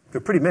 They're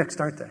pretty mixed,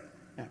 aren't they?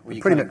 Yeah, well,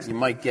 pretty mixed. You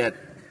might get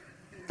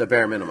the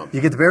bare minimum. You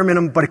get the bare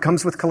minimum, but it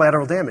comes with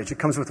collateral damage. It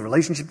comes with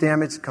relationship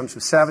damage. It comes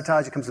with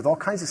sabotage. It comes with all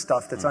kinds of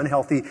stuff that's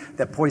unhealthy,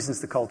 that poisons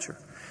the culture.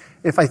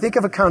 If I think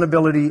of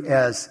accountability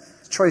as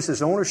choice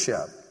as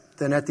ownership,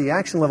 then at the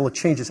action level it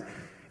changes.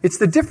 It's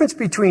the difference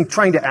between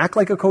trying to act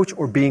like a coach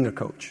or being a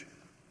coach.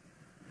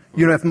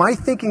 You know, if my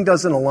thinking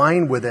doesn't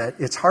align with it,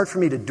 it's hard for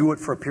me to do it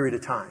for a period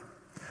of time.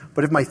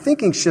 But if my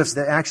thinking shifts,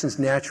 the actions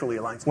naturally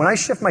align. When I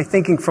shift my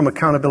thinking from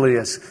accountability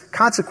as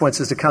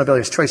consequences to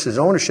accountability as choice as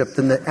ownership,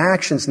 then the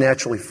actions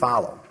naturally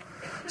follow.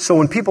 So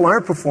when people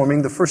aren't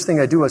performing, the first thing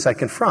I do is I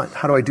confront.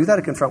 How do I do that?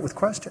 I confront with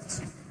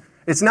questions.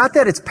 It's not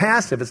that it's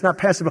passive. It's not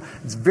passive.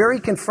 It's very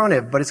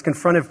confrontive, but it's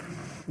confrontive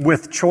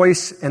with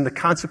choice and the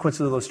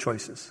consequences of those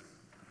choices.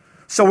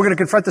 So we're going to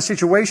confront the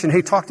situation.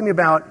 Hey, talk to me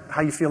about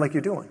how you feel like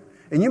you're doing.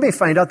 And you may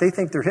find out they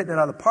think they're hitting it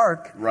out of the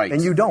park, right,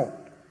 and you don't.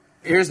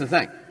 Here's the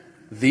thing.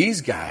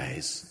 These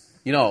guys,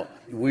 you know,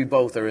 we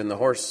both are in the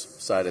horse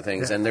side of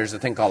things, and there's a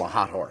thing called a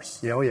hot horse.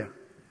 Yeah, oh yeah.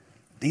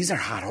 These are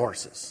hot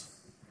horses.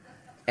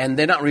 And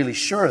they're not really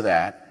sure of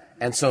that,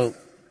 and so,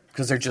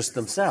 because they're just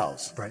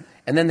themselves. Right.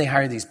 And then they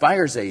hire these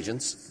buyer's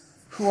agents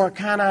who are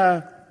kind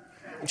of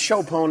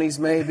show ponies,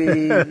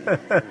 maybe,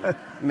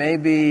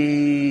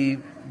 maybe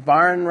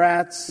barn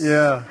rats.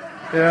 Yeah,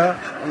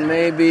 yeah.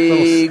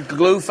 Maybe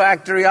glue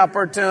factory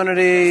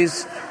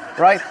opportunities,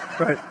 right?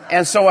 Right.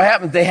 And so what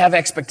happens, they have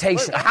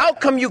expectations. How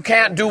come you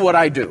can't do what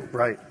I do?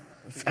 Right.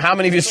 How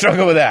many of you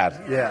struggle with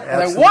that? Yeah, Like,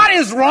 absolutely. what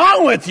is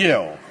wrong with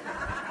you?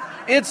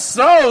 It's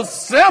so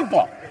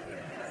simple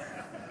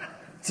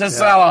to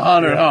sell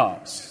 100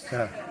 homes.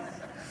 Yeah.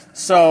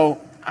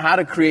 So how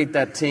to create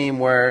that team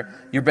where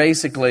you're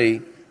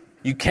basically,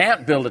 you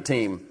can't build a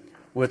team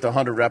with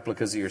 100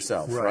 replicas of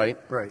yourself, right?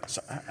 Right.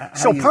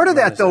 So part of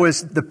that, though,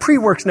 is the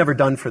pre-work's never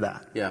done for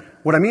that. Yeah.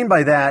 What I mean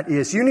by that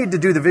is you need to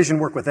do the vision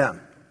work with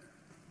them.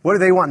 What do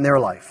they want in their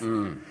life?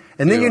 And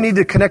then you need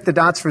to connect the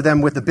dots for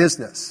them with the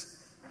business.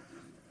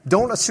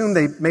 Don't assume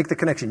they make the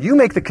connection. You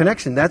make the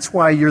connection. That's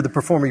why you're the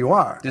performer you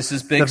are. This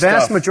is big stuff. The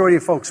vast stuff. majority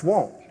of folks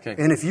won't. Okay.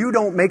 And if you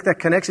don't make that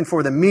connection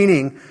for them,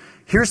 meaning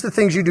here's the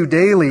things you do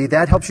daily,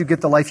 that helps you get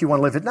the life you want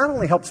to live. It not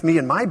only helps me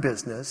in my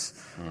business,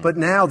 but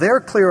now they're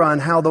clear on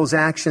how those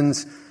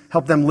actions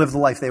help them live the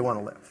life they want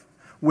to live.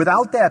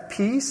 Without that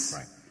piece,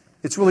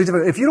 it's really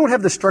difficult. If you don't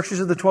have the structures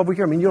of the 12-week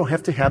year, I mean, you don't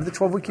have to have the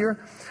 12-week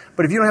year,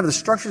 but if you don't have the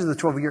structures of the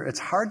 12-week year, it's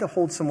hard to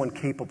hold someone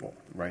capable.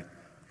 Right.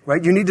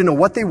 Right? You need to know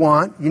what they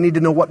want. You need to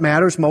know what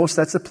matters most.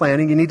 That's the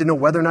planning. You need to know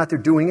whether or not they're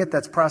doing it.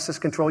 That's process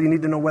control. You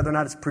need to know whether or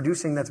not it's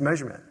producing. That's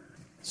measurement.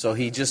 So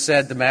he just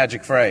said the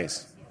magic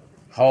phrase.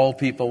 Hold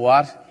people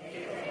what?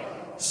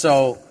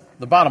 So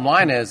the bottom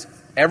line is,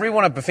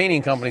 everyone at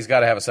Buffini & Company's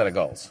got to have a set of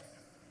goals.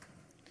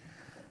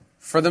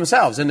 For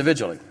themselves,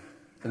 individually.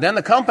 And then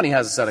the company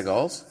has a set of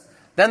goals.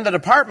 Then the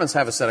departments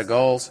have a set of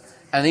goals.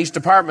 And each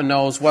department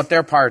knows what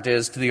their part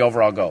is to the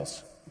overall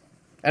goals.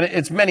 And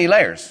it's many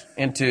layers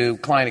into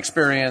client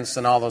experience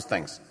and all those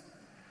things.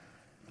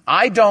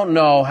 I don't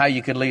know how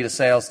you could lead a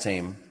sales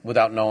team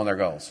without knowing their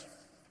goals.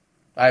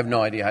 I have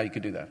no idea how you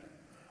could do that.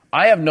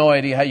 I have no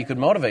idea how you could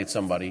motivate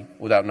somebody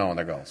without knowing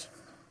their goals.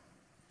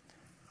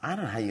 I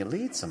don't know how you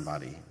lead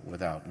somebody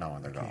without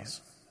knowing their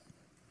goals.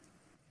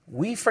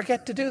 We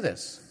forget to do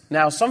this.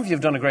 Now, some of you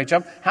have done a great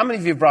job. How many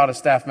of you have brought a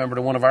staff member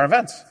to one of our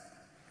events?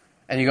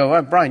 And you go,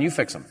 well, Brian, you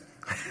fix them.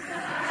 All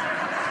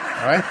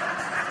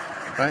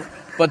right? Right?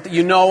 But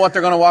you know what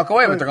they're going to walk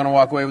away with. They're going to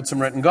walk away with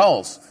some written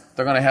goals.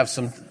 They're going to have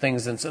some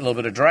things, a little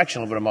bit of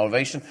direction, a little bit of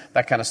motivation,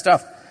 that kind of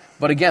stuff.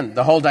 But again,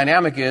 the whole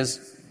dynamic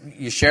is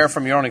you share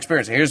from your own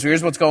experience.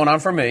 Here's what's going on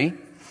for me.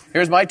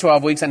 Here's my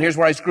 12 weeks, and here's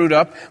where I screwed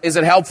up. Is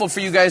it helpful for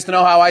you guys to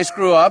know how I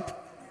screw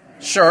up?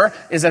 Sure.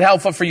 Is it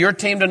helpful for your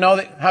team to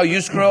know how you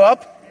screw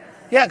up?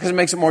 Yeah, because it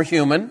makes it more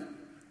human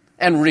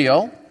and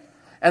real.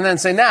 And then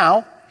say,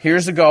 now,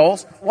 here's the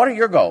goals. What are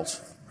your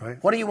goals?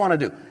 Right. What do you want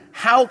to do?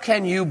 How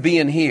can you be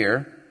in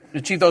here to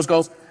achieve those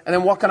goals? And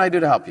then what can I do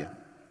to help you?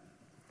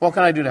 What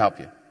can I do to help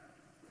you?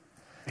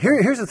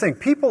 Here's the thing.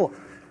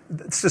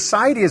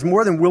 Society is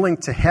more than willing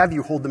to have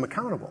you hold them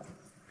accountable.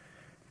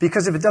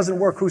 Because if it doesn't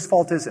work, whose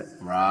fault is it?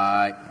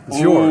 Right. It's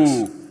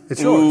yours.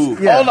 It's yours.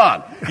 Yeah. Hold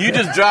on. You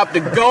just dropped a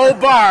gold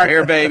bar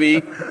here,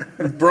 baby.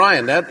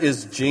 Brian, that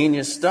is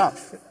genius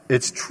stuff.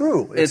 It's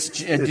true.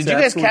 Did you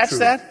guys catch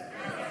that?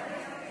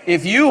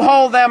 If you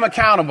hold them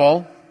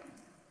accountable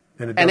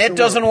and it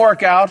doesn't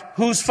work out,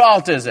 whose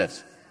fault is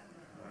it?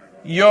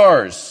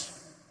 Yours.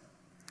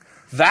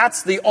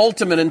 That's the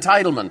ultimate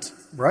entitlement.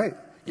 Right.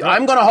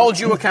 I'm going to hold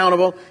you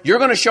accountable. You're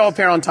going to show up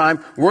here on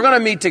time. We're going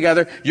to meet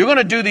together. You're going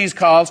to do these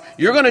calls.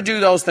 You're going to do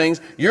those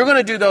things. You're going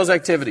to do those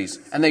activities.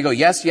 And they go,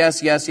 yes,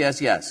 yes, yes,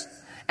 yes, yes.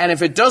 And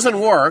if it doesn't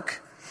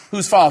work,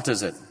 whose fault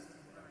is it?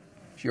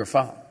 It's your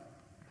fault.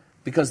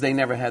 Because they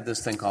never had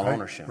this thing called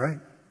ownership. Right.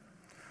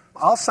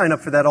 I'll sign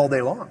up for that all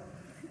day long.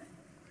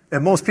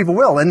 And most people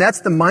will. And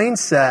that's the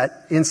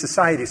mindset in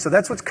society. So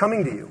that's what's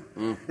coming to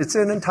you. It's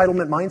an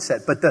entitlement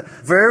mindset. But the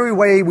very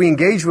way we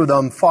engage with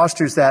them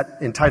fosters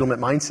that entitlement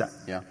mindset.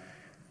 Yeah.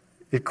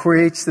 It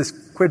creates this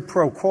quid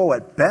pro quo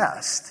at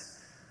best.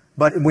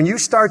 But when you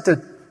start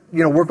to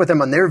work with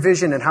them on their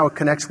vision and how it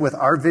connects with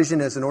our vision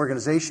as an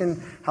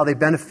organization, how they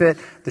benefit,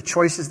 the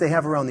choices they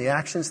have around the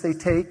actions they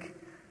take,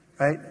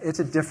 right? It's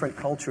a different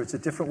culture. It's a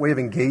different way of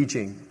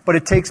engaging. But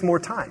it takes more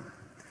time.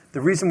 The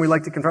reason we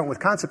like to confront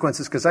with consequences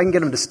is because I can get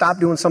them to stop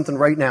doing something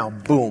right now.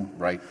 Boom.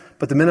 Right.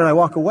 But the minute I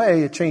walk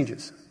away, it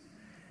changes.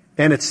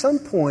 And at some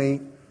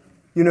point,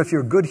 if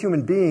you're a good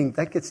human being,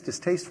 that gets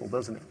distasteful,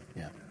 doesn't it?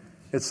 Yeah.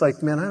 It's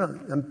like, man,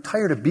 I'm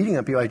tired of beating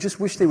on people. I just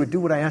wish they would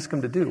do what I ask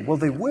them to do. Well,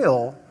 they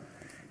will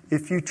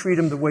if you treat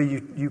them the way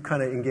you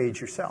kind of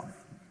engage yourself.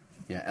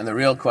 Yeah, and the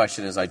real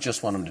question is, I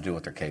just want them to do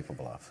what they're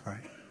capable of.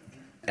 Right.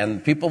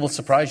 And people will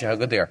surprise you how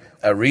good they are.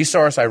 A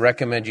resource I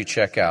recommend you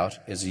check out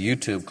is a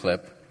YouTube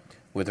clip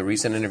with a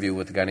recent interview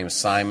with a guy named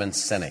Simon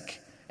Sinek,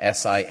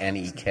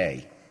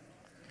 S-I-N-E-K.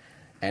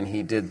 And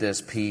he did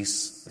this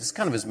piece. This is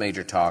kind of his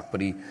major talk,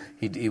 but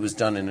he was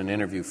done in an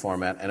interview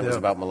format, and it was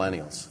about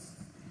millennials.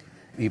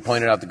 He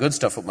pointed out the good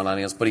stuff with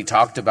millennials, but he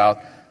talked about,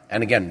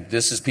 and again,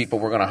 this is people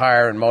we're going to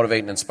hire and motivate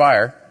and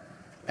inspire,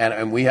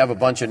 and we have a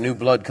bunch of new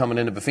blood coming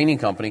into Buffini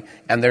Company,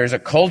 and there's a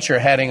culture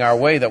heading our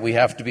way that we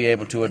have to be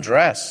able to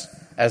address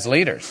as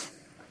leaders.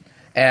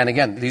 And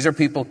again, these are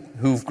people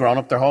who've grown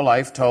up their whole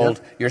life told,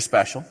 you're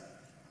special.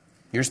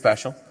 You're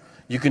special.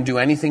 You can do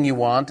anything you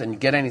want and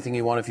get anything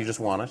you want if you just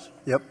want it.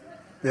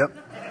 Yep.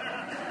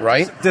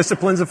 Right?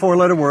 Discipline's a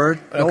four-letter word.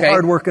 No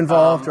hard work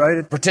involved,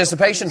 right?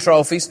 Participation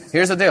trophies.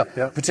 Here's the deal.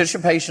 Yep.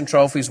 Participation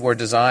trophies were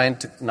designed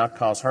to not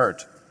cause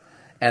hurt.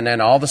 And then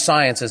all the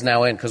science is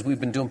now in, because we've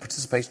been doing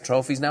participation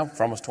trophies now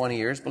for almost 20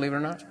 years, believe it or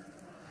not.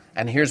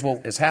 And here's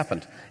what has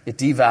happened. It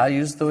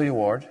devalues the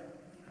award,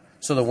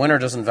 so the winner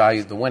doesn't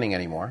value the winning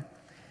anymore.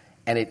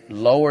 And it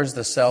lowers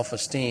the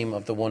self-esteem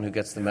of the one who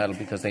gets the medal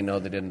because they know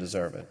they didn't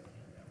deserve it.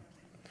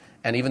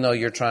 And even though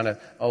you're trying to,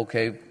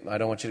 I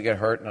don't want you to get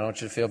hurt, and I don't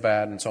want you to feel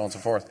bad, and so on and so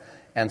forth.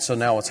 And so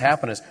now what's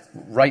happened is,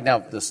 right now,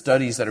 the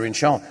studies that are being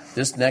shown,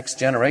 this next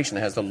generation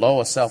has the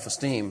lowest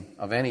self-esteem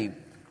of any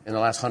in the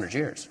last 100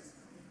 years.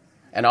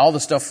 And all the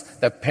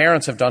stuff that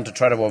parents have done to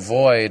try to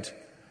avoid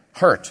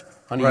hurt.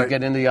 Honey, you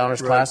get into the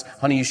honors class.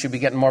 Honey, you should be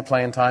getting more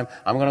playing time.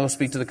 I'm going to go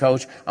speak to the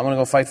coach. I'm going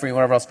to go fight for you,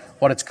 whatever else.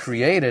 What it's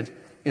created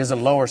is a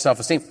lower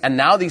self-esteem. And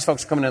now these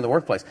folks are coming into the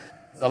workplace.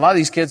 A lot of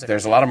these kids,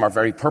 there's a lot of them are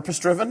very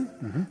purpose-driven.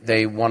 Mm-hmm.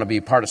 They want to be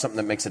part of something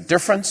that makes a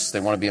difference. They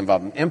want to be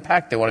involved in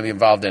impact. They want to be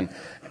involved in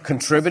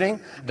contributing.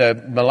 The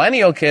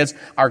millennial kids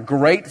are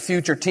great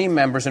future team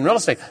members in real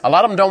estate. A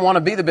lot of them don't want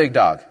to be the big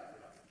dog.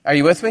 Are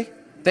you with me?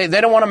 They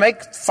don't want to make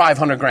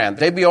 $500,000.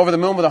 They'd be over the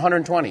moon with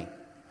 120.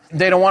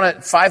 They don't want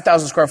a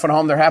 5,000 square foot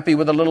home. They're happy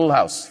with a little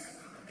house.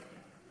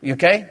 You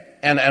okay?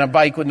 And a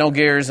bike with no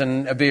gears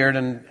and a beard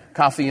and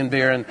coffee and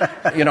beer and,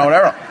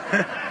 whatever.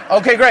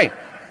 Okay, great.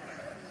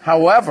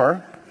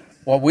 However,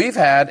 what we've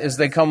had is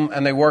they come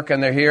and they work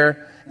and they're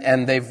here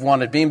and they've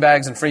wanted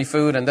beanbags and free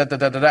food and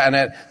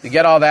and they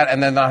get all that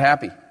and they're not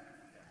happy.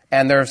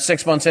 And they're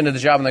 6 months into the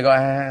job and they go,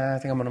 I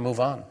think I'm going to move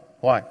on.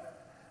 Why?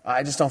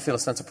 I just don't feel a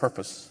sense of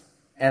purpose.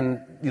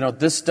 And,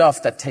 this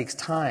stuff that takes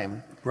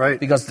time. Right.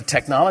 Because the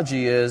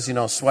technology is,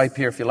 swipe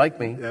here if you like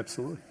me.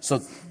 Absolutely. So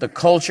the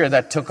culture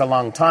that took a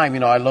long time,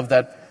 I love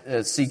that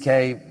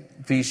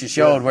CK piece you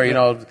showed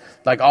where,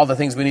 like all the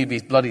things we need to be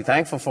bloody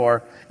thankful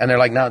for. And they're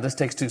like, no, this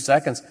takes 2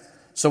 seconds.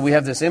 So we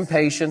have this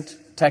impatient,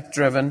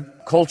 tech-driven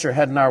culture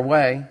heading our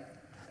way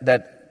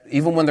that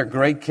even when they're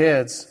great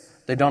kids,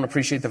 they don't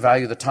appreciate the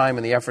value of the time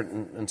and the effort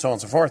and so on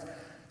and so forth.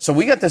 So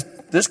we got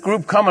this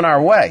group coming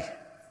our way.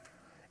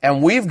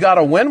 And we've got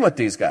to win with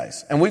these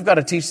guys. And we've got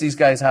to teach these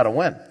guys how to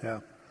win. Yeah.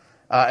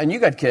 And you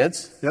got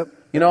kids. Yep.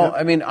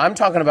 I mean, I'm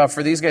talking about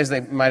for these guys, they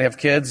might have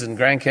kids and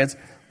grandkids,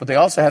 but they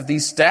also have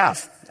these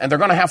staff. And they're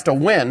going to have to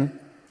win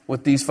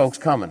with these folks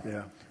coming.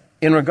 Yeah.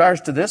 In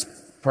regards to this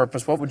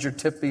purpose, what would your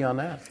tip be on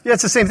that? Yeah,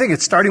 it's the same thing.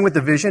 It's starting with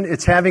the vision.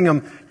 It's having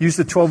them use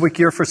the 12-week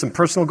year for some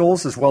personal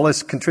goals as well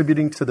as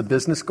contributing to the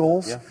business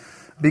goals. Yeah.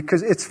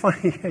 Because it's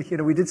funny,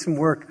 we did some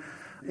work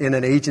in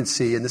an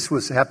agency, and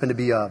this happened to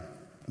be a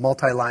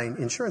multi-line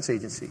insurance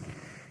agency.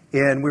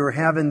 And we were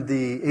having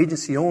the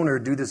agency owner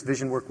do this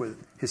vision work with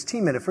his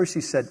team. And at first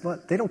he said,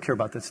 well, they don't care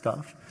about this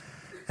stuff.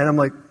 And I'm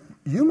like,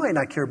 you might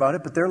not care about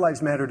it, but their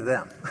lives matter to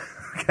them.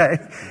 Okay?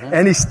 Mm-hmm.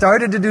 And he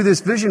started to do this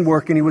vision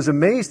work, and he was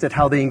amazed at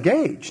how they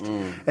engaged.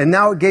 And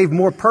now it gave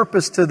more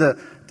purpose to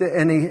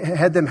and he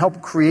had them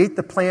help create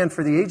the plan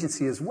for the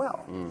agency as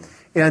well.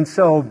 And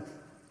so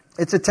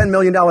It's a $10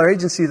 million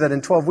agency that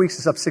in 12 weeks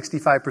is up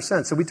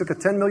 65%. So we took a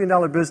 $10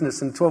 million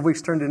business and in 12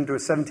 weeks turned it into a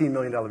 $17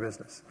 million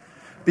business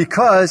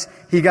because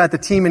he got the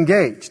team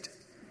engaged.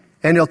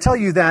 And he'll tell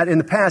you that in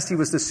the past he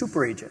was the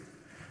super agent.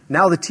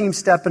 Now the team's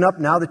stepping up.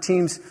 Now the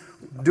team's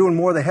doing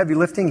more of the heavy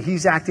lifting.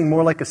 He's acting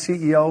more like a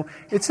CEO.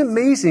 It's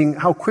amazing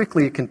how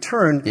quickly it can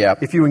turn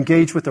if you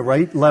engage with the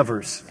right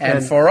levers.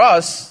 And for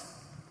us,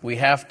 we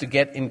have to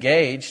get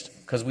engaged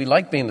because we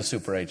like being the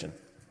super agent.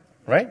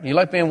 Right? You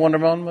like being Wonder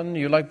Woman,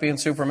 you like being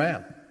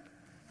Superman.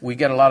 We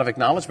get a lot of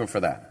acknowledgement for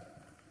that.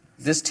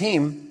 This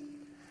team,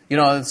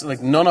 it's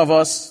like none of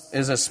us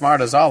is as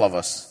smart as all of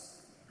us.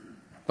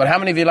 But how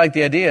many of you like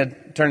the idea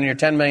of turning your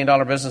 $10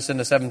 million business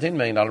into $17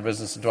 million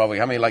business in 12 weeks?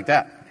 How many like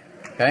that?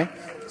 Okay?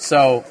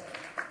 So,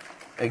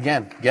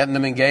 again, getting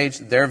them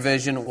engaged, their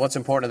vision, what's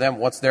important to them,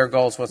 what's their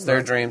goals, what's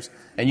their dreams,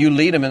 and you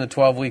lead them in the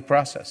 12-week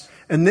process.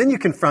 And then you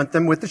confront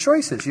them with the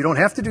choices. You don't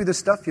have to do this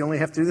stuff. You only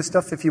have to do this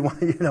stuff if you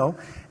want,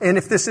 And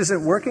if this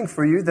isn't working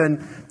for you,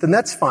 then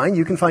that's fine.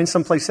 You can find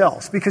someplace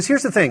else. Because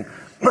here's the thing.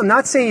 I'm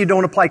not saying you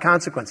don't apply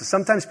consequences.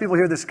 Sometimes people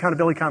hear this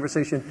accountability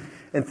conversation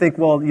and think,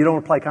 well, you don't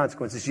apply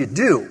consequences. You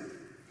do.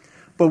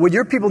 But what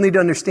your people need to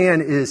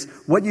understand is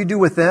what you do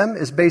with them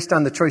is based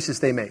on the choices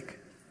they make.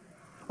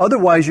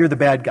 Otherwise, you're the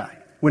bad guy.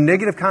 When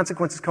negative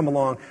consequences come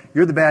along,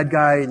 you're the bad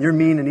guy and you're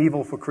mean and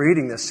evil for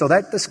creating this. So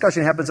that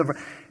discussion happens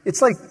over.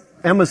 It's like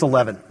Emma's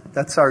 11.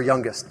 That's our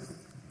youngest.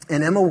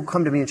 And Emma will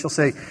come to me and she'll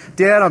say,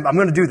 Dad, I'm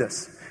going to do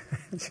this.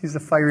 She's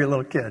a fiery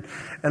little kid.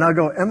 And I'll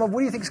go, Emma, what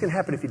do you think is going to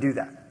happen if you do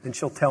that? And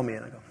she'll tell me.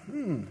 And I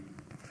go,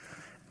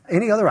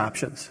 any other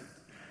options?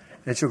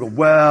 And she'll go,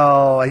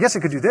 well, I guess I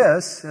could do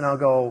this. And I'll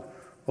go,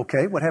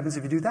 okay, what happens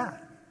if you do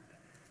that?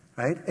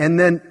 Right? And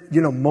then,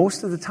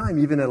 most of the time,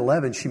 even at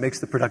 11, she makes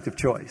the productive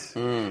choice.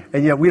 And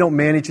yet we don't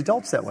manage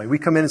adults that way. We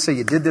come in and say,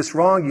 you did this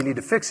wrong, you need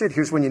to fix it,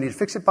 here's when you need to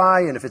fix it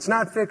by, and if it's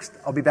not fixed,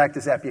 I'll be back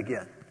to zap you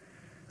again.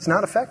 It's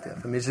not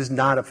effective. It's just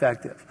not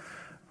effective.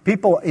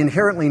 People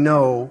inherently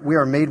know we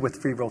are made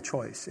with free will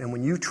choice. And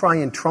when you try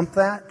and trump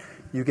that,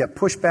 you get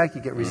pushback,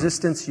 you get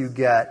resistance, you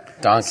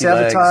get donkey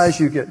sabotage, legs.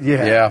 you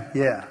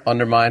get,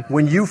 undermine.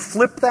 When you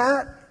flip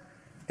that,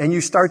 and you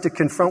start to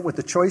confront with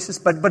the choices,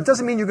 but it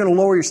doesn't mean you're going to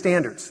lower your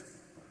standards.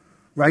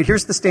 Right?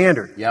 Here's the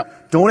standard.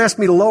 Yep. Don't ask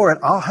me to lower it.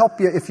 I'll help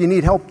you if you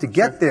need help to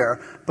get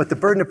there, but the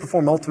burden to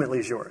perform ultimately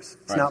is yours.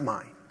 It's not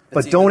mine.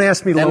 But don't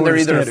ask me to lower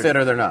the standard. Then they're either a fit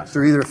or they're not.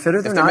 They're either a fit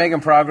or they're not. If they're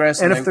making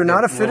progress. And if they're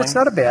not a fit, it's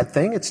not a bad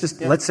thing. It's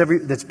just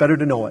it's better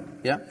to know it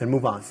and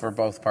move on. For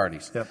both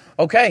parties. Yep.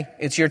 Okay,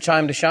 it's your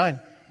time to shine.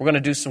 We're going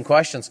to do some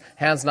questions.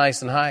 Hands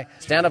nice and high.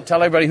 Stand up,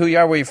 tell everybody who you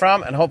are, where you're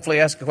from, and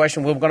hopefully ask a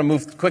question. We're going to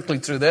move quickly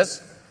through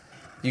this.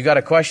 You got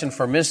a question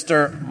for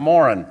Mr.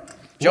 Moran.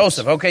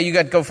 Joseph, okay, you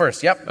got to go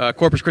first. Yep.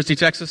 Corpus Christi,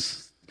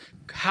 Texas.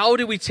 How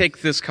do we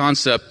take this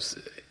concept,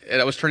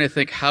 and I was trying to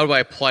think, how do I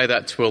apply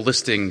that to a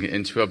listing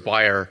and to a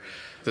buyer,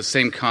 the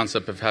same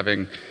concept of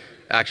having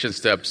action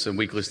steps and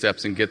weekly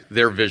steps and get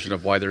their vision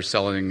of why they're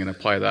selling and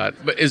apply that.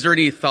 But is there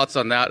any thoughts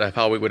on that, of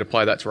how we would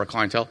apply that to our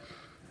clientele?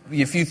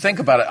 If you think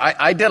about it,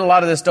 I did a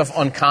lot of this stuff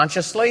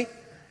unconsciously,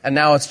 and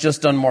now it's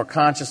just done more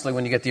consciously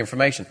when you get the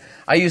information.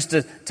 I used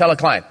to tell a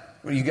client,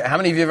 how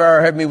many of you have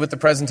ever heard me with the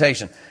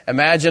presentation?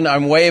 Imagine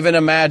I'm waving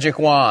a magic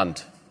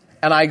wand.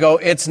 And I go,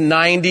 it's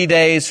 90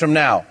 days from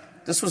now.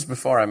 This was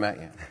before I met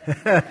you.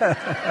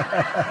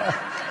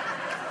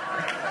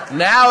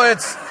 Now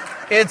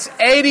it's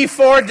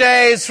 84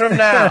 days from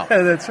now.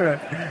 That's right.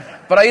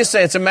 But I used to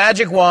say, it's a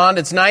magic wand.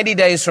 It's 90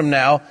 days from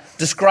now.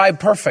 Describe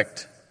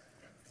perfect.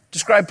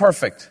 Describe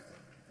perfect.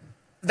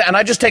 And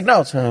I just take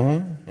notes.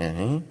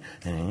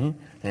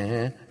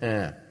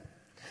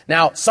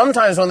 Now,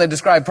 sometimes when they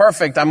describe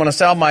perfect, I'm going to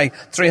sell my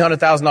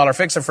 $300,000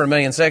 fixer for $1.6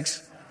 million.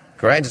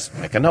 Great, just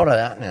make a note of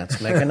that.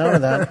 Let's make a note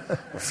of that.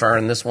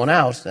 Referring this one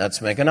out,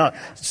 let's make a note.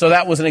 So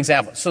that was an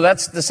example. So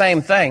that's the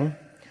same thing.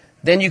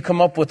 Then you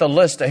come up with a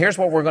list of, here's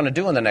what we're going to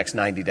do in the next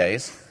 90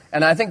 days.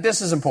 And I think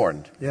this is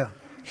important. Yeah.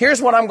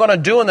 Here's what I'm going to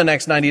do in the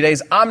next 90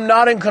 days. I'm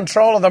not in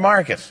control of the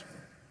market.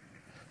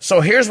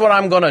 So here's what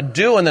I'm going to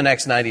do in the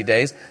next 90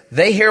 days.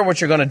 They hear what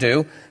you're going to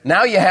do.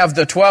 Now you have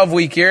the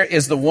 12-week year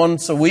is the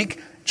once a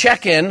week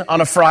check-in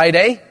on a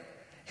Friday.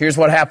 Here's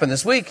what happened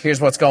this week. Here's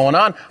what's going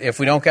on. If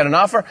we don't get an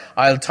offer,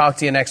 I'll talk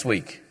to you next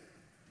week.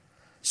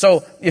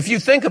 So if you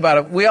think about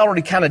it, we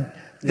already kind of,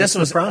 this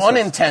was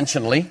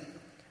unintentionally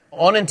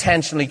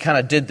kind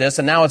of did this.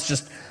 And now it's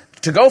just,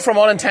 to go from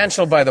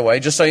unintentional, by the way,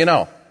 just so you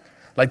know,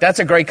 like that's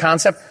a great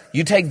concept.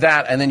 You take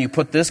that and then you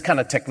put this kind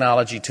of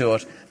technology to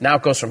it. Now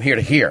it goes from here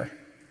to here.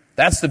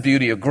 That's the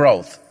beauty of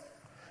growth.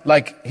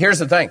 Like, here's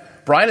the thing.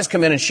 Brian has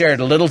come in and shared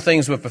little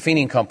things with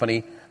Buffini and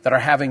Company that are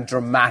having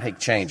dramatic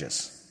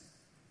changes.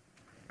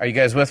 Are you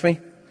guys with me?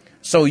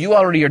 So you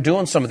already are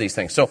doing some of these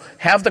things. So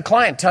have the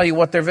client tell you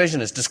what their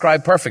vision is.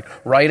 Describe perfect.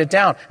 Write it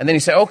down. And then you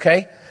say,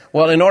 okay,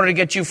 well, in order to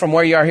get you from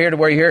where you are here to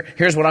where you're here,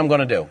 here's what I'm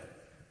going to do.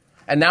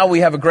 And now we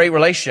have a great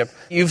relationship.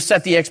 You've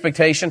set the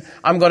expectation.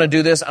 I'm going to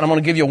do this, and I'm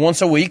going to give you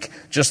once a week,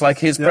 just like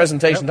his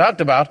presentation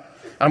talked about.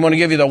 I'm going to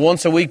give you the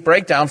once a week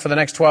breakdown for the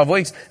next 12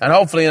 weeks. And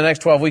hopefully in the next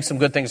 12 weeks, some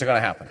good things are going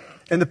to happen.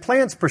 And the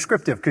plan's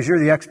prescriptive because you're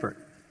the expert.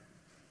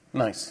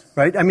 Nice.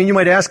 Right? I mean, you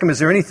might ask them, is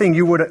there anything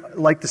you would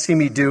like to see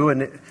me do?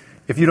 And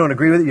if you don't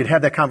agree with it, you'd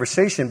have that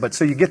conversation. But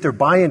so you get their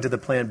buy-in to the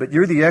plan, but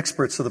you're the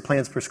expert, so the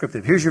plan's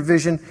prescriptive. Here's your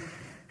vision.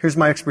 Here's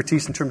my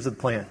expertise in terms of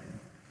the plan.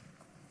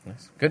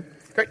 Nice. Good.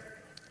 Great.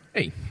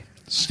 Hey,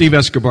 Steve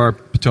Escobar,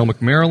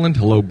 Potomac, Maryland.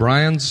 Hello,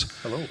 Bryans.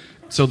 Hello.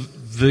 So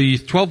the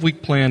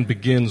 12-week plan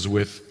begins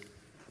with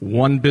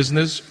one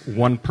business,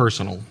 one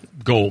personal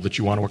goal that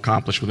you want to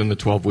accomplish within the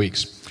 12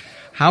 weeks.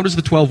 How does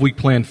the 12-week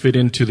plan fit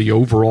into the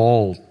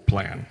overall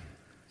plan?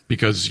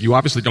 Because you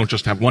obviously don't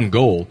just have one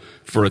goal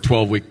for a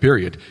 12-week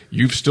period.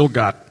 You've still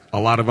got a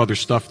lot of other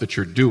stuff that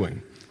you're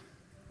doing.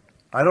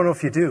 I don't know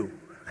if you do.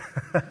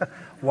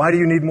 Why do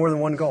you need more than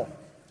one goal?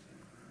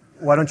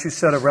 Why don't you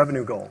set a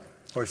revenue goal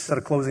or set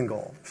a closing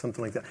goal,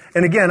 something like that?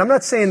 And again, I'm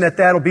not saying that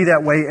that'll be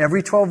that way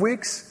every 12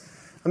 weeks.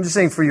 I'm just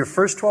saying for your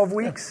first 12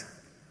 weeks.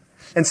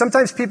 And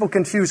sometimes people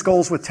confuse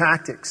goals with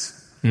tactics.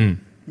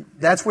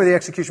 That's where the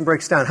execution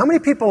breaks down. How many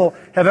people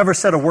have ever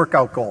set a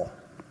workout goal?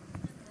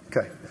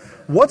 Okay.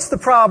 What's the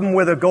problem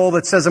with a goal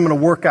that says I'm going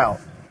to work out?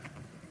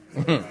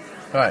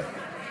 Right.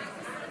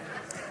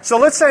 So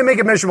let's say I make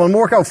it measurable. I'm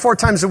going to work out 4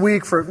 times a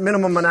week for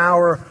minimum an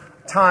hour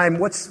time.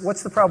 What's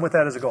the problem with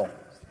that as a goal?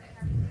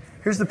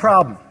 Here's the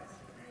problem.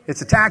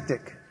 It's a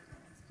tactic.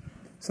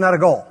 It's not a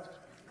goal.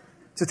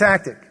 It's a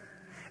tactic.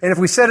 And if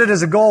we set it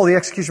as a goal, the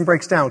execution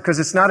breaks down because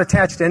it's not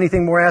attached to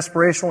anything more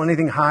aspirational,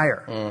 anything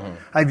higher.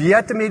 I've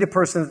yet to meet a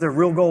person that their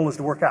real goal is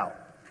to work out.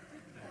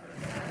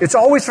 It's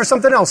always for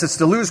something else. It's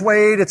to lose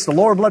weight. It's to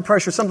lower blood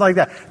pressure, something like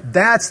that.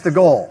 That's the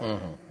goal.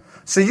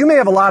 So you may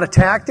have a lot of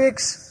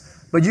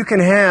tactics, but you can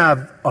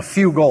have a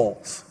few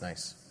goals.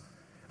 Nice.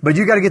 But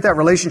you got to get that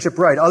relationship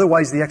right.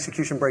 Otherwise, the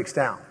execution breaks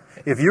down.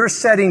 If you're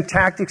setting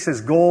tactics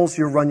as goals,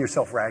 you'll run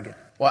yourself ragged.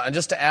 Well, and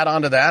just to add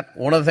on to that,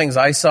 one of the things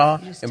I saw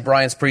in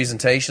Brian's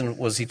presentation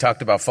was he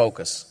talked about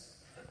focus.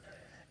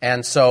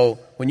 And so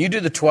when you do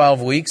the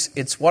 12 weeks,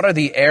 it's what are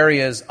the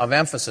areas of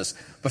emphasis?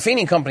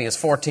 Buffini Company has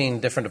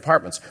 14 different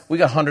departments. We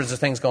got hundreds of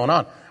things going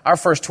on. Our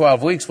first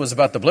 12 weeks was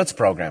about the Blitz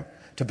program,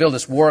 to build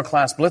this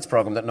world-class Blitz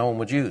program that no one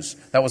would use.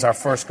 That was our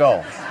first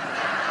goal.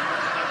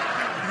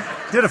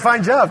 Did a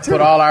fine job, too.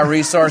 Put all our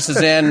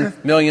resources in,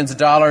 millions of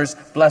dollars,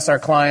 bless our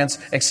clients,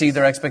 exceed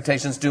their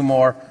expectations, do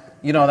more.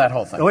 You know that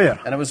whole thing. Oh, yeah.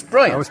 And it was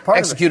brilliant. I was part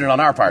executed of it. on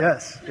our part.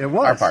 Yes, it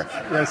was. Our part.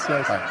 Yes.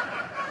 Right.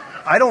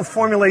 I don't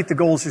formulate the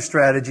goals or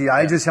strategy.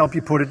 I just help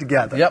you put it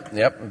together. Yep.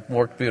 It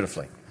worked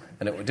beautifully.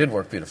 And it did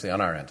work beautifully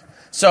on our end.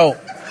 So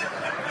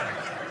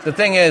the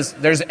thing is,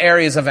 there's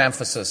areas of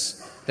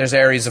emphasis. There's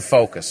areas of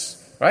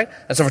focus, right?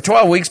 And so for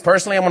 12 weeks,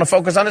 personally, I'm going to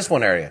focus on this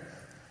one area.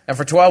 And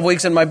for 12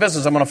 weeks in my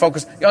business, I'm going to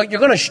focus. You're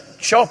going to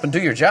show up and do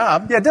your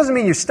job. Yeah, it doesn't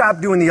mean you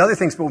stop doing the other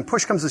things, but when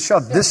push comes to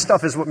shove, this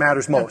stuff is what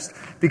matters most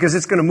because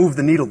it's going to move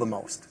the needle the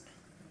most.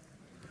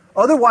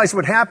 Otherwise,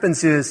 what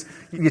happens is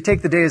you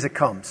take the day as it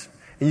comes.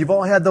 And you've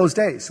all had those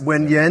days.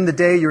 When you end the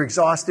day, you're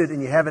exhausted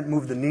and you haven't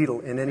moved the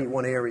needle in any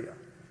one area.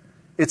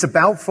 It's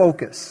about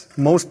focus.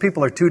 Most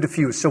people are too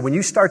diffused. So when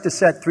you start to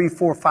set 3,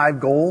 4, 5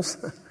 goals,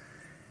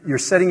 you're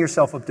setting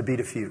yourself up to be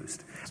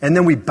diffused. And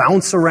then we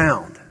bounce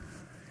around.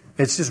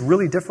 It's just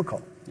really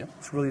difficult. Yep.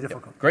 It's really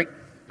difficult. Yep. Great.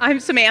 I'm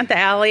Samantha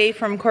Alley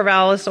from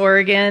Corvallis,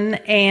 Oregon,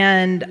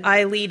 and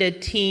I lead a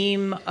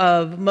team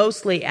of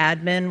mostly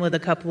admin with a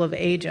couple of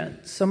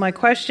agents. So my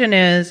question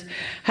is,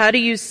 how do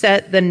you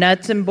set the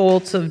nuts and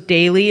bolts of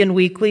daily and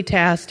weekly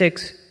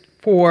tasks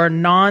for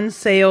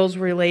non-sales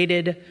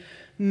related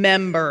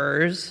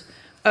members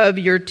of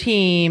your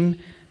team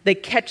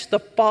that catch the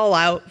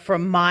fallout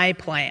from my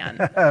plan?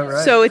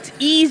 Right. So it's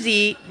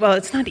easy. Well,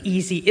 it's not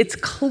easy. It's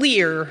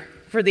clear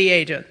for the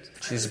agent.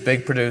 She's a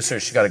big producer.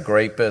 She's got a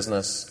great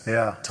business.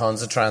 Yeah.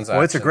 Tons of transactions.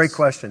 Well, it's a great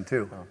question,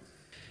 too.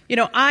 You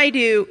know, I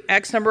do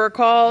X number of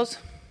calls,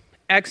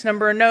 X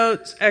number of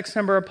notes, X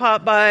number of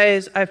pop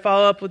buys. I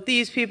follow up with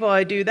these people.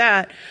 I do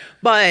that.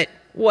 But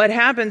what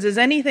happens is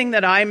anything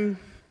that I'm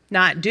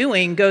not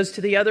doing goes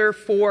to the other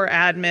 4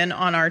 admin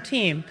on our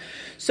team.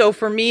 So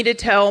for me to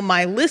tell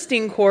my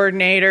listing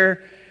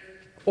coordinator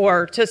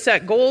or to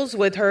set goals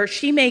with her,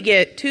 she may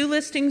get 2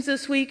 listings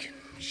this week.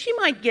 She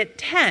might get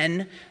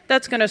 10.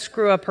 That's going to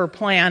screw up her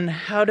plan.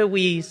 How do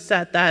we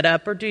set that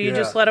up? Or do you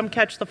just let them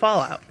catch the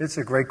fallout? It's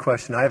a great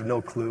question. I have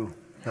no clue.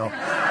 No.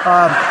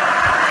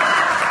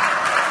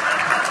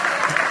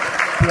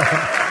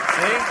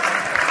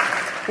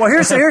 Well,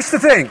 here's the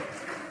thing.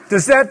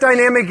 Does that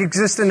dynamic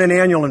exist in an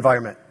annual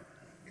environment?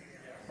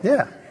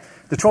 Yeah.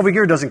 The 12-week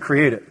year doesn't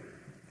create it.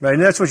 Right?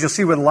 And that's what you'll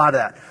see with a lot of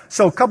that.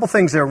 So a couple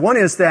things there. One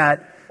is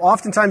that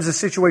oftentimes a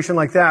situation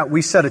like that,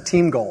 we set a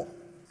team goal.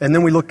 And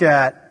then we look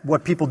at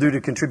what people do to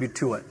contribute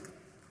to it.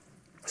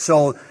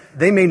 So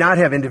they may not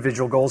have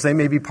individual goals. They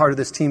may be part of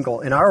this team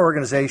goal. In our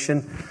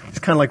organization, it's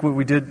kind of like what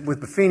we did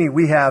with Buffini.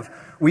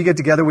 We get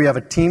together. We have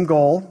a team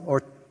goal,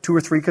 or 2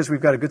 or 3 because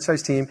we've got a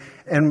good-sized team,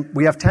 and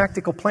we have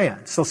tactical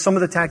plans. So some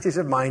of the tactics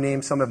have my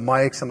name, some have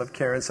Mike, some have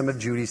Karen, some have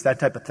Judy's, that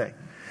type of thing.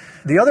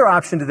 The other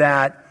option to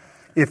that,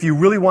 if you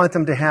really want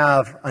them to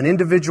have an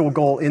individual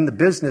goal in the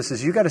business,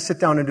 is you got to sit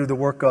down and do the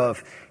work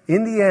of,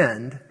 in the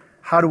end,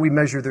 how do we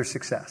measure their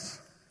success?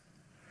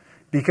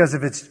 Because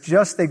if it's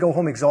just they go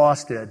home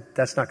exhausted,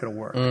 that's not going to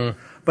work.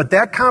 But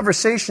that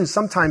conversation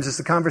sometimes is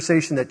the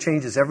conversation that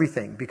changes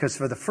everything. Because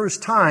for the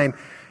first time,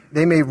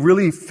 they may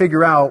really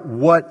figure out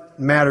what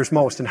matters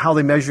most and how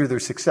they measure their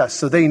success.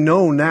 So they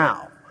know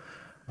now.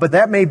 But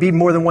that may be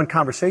more than one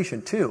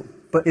conversation, too.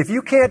 But if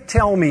you can't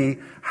tell me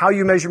how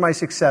you measure my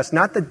success,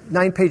 not the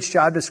 9-page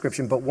job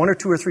description, but 1 or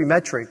 2 or 3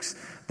 metrics,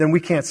 then we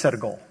can't set a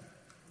goal.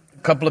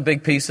 A couple of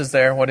big pieces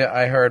there. What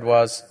I heard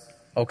was,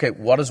 okay,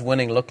 what does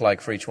winning look like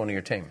for each one of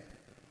your team?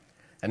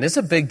 And this is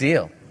a big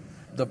deal.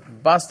 The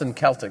Boston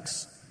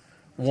Celtics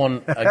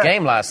won a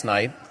game last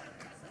night.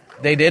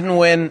 They didn't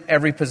win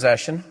every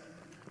possession.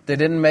 They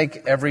didn't make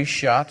every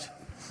shot.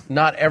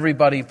 Not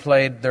everybody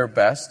played their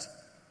best,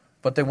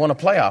 but they won a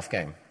playoff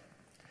game.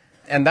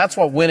 And that's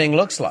what winning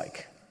looks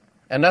like.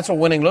 And that's what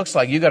winning looks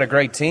like. You got a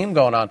great team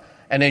going on.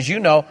 And as you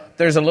know,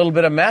 there's a little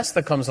bit of mess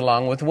that comes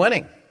along with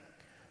winning.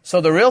 So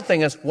the real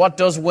thing is, what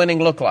does winning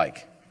look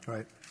like?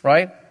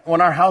 Right?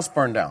 When our house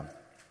burned down,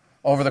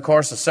 over the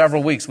course of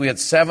several weeks, we had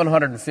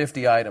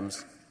 750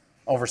 items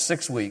over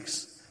 6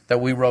 weeks that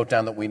we wrote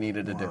down that we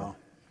needed to do.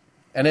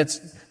 And it's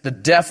the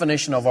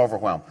definition of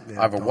overwhelm.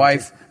 I have a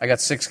wife, I got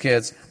 6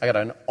 kids, I got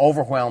an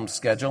overwhelmed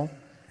schedule,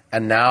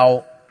 and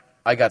now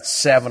I got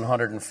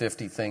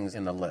 750 things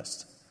in the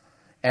list.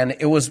 And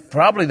it was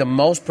probably the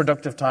most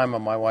productive time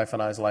of my wife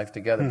and I's life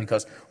together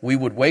because we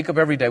would wake up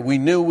every day. We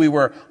knew we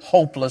were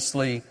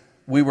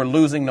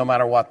losing no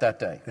matter what that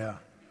day.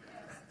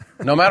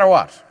 No matter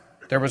what.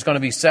 There was going to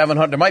be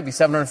 700, there might be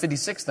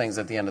 756 things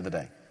at the end of the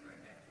day.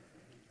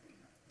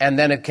 And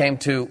then it came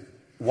to,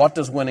 what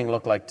does winning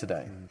look like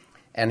today?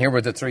 And here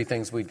were the 3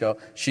 things we'd go.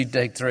 She'd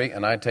take 3,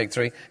 and I'd take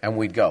 3, and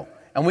we'd go.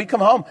 And we'd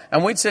come home,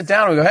 and we'd sit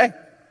down, and we'd go, hey,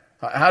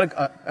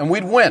 and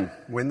we'd win.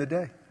 Win the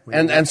day.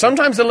 And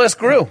sometimes the list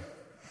grew.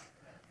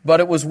 But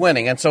it was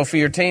winning. And so for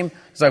your team,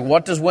 it's like,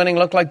 what does winning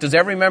look like? Does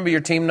every member of your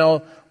team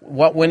know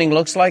what winning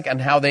looks like and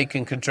how they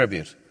can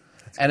contribute?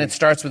 And it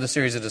starts with a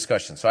series of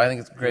discussions. So I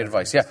think it's great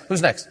advice. Yeah,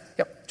 who's next?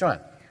 Yep, Joanne.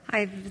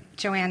 Hi,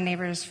 Joanne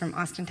Neighbors from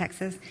Austin,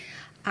 Texas.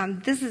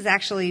 This is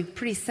actually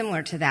pretty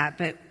similar to that,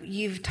 but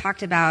you've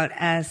talked about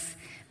us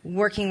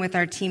working with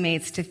our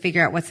teammates to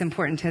figure out what's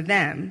important to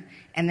them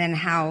and then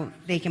how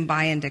they can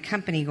buy into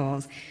company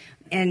goals.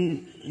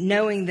 And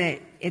knowing that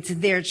it's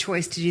their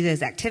choice to do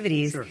those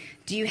activities,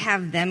 do you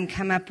have them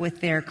come up with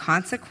their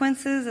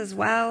consequences as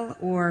well?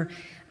 Or,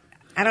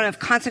 I don't know if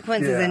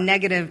consequence is a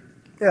negative.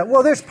 Yeah,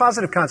 well, there's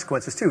positive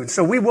consequences, too.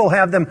 So we will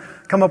have them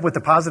come up with the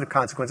positive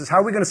consequences. How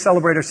are we going to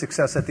celebrate our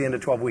success at the end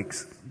of 12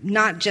 weeks?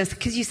 Not just,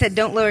 because you said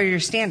don't lower your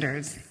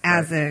standards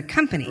as a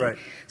company.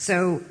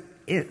 So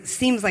it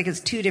seems like it's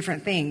 2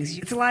 different things.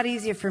 It's a lot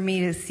easier for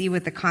me to see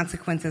what the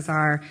consequences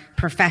are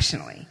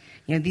professionally.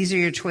 You know, these are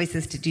your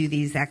choices to do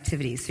these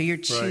activities. So you're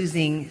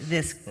choosing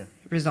this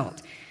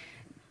result.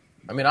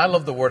 I mean, I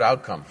love the word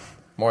outcome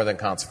more than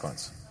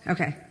consequence.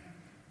 Okay.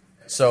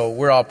 So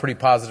we're all pretty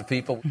positive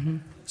people.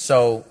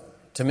 So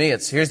to me,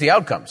 it's here's the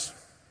outcomes.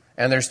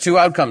 And there's 2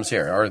 outcomes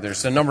here, or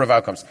there's a number of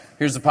outcomes.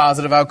 Here's the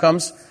positive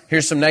outcomes.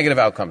 Here's some negative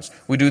outcomes.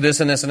 We do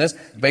this and this and this.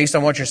 Based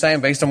on what you're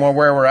saying, based on where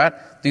we're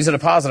at, these are the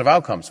positive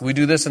outcomes. We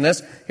do this and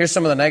this. Here's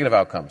some of the negative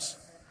outcomes.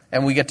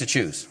 And we get to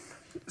choose.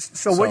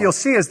 So what you'll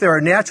see is there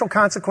are natural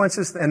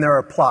consequences and there are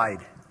applied.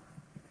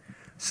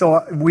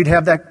 So we'd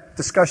have that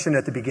discussion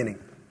at the beginning.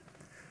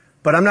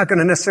 But I'm not going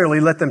to necessarily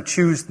let them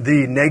choose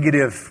the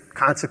negative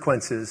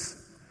consequences,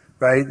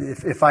 right?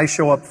 If I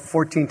show up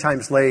 14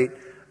 times late,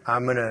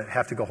 I'm going to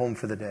have to go home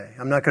for the day.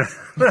 I'm not going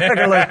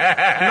to let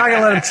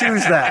them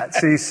choose that.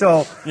 See,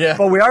 so,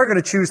 but we are going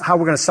to choose how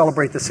we're going to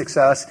celebrate the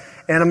success,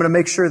 and I'm going to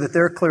make sure that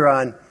they're clear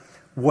on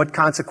what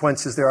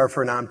consequences there are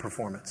for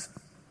non-performance.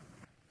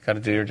 Got to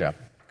do your job.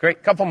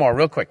 Great. Couple more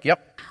real quick.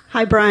 Yep.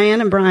 Hi,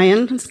 Brian. I'm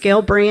Brian. It's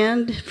Gail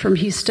Brand from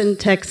Houston,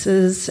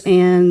 Texas,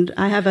 and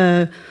I have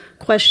a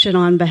question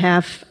on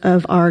behalf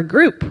of our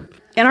group.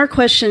 And our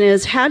question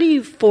is, how do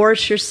you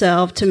force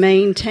yourself to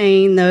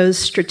maintain those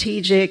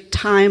strategic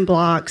time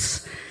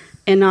blocks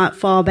and not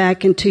fall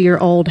back into your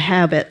old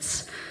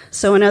habits?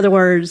 So in other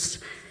words,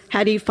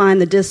 how do you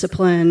find the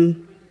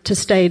discipline to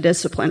stay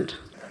disciplined?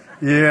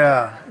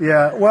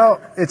 Yeah.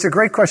 Well, it's a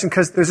great question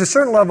because there's a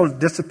certain level of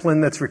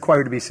discipline that's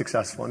required to be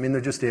successful. I mean,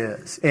 there just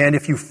is. And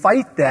if you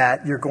fight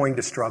that, you're going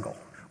to struggle.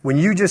 When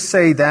you just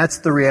say that's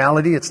the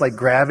reality, it's like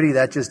gravity,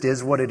 that just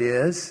is what it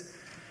is,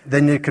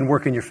 then it can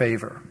work in your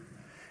favor.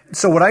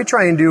 So what I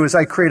try and do is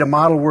I create a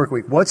model work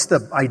week. What's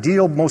the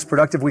ideal, most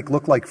productive week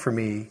look like for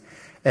me?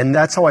 And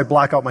that's how I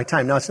block out my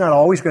time. Now, it's not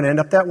always going to end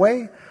up that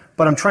way,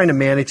 but I'm trying to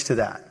manage to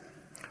that.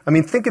 I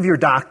mean, think of your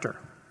doctor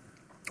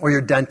or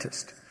your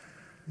dentist.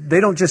 They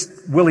don't just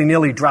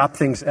willy-nilly drop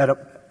things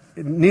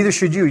neither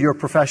should you. You're a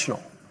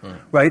professional,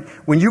 right?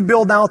 When you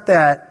build out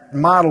that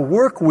model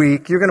work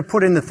week, you're going to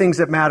put in the things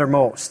that matter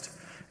most.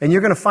 And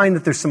you're going to find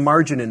that there's some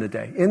margin in the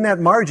day. In that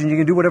margin, you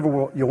can do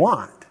whatever you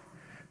want.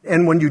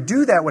 And when you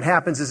do that, what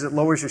happens is it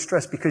lowers your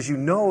stress because you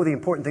know the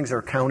important things are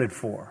accounted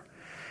for.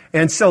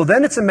 And so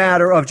then it's a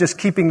matter of just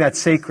keeping that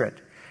sacred.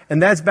 And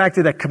that's back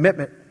to that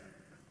commitment,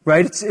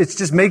 right? It's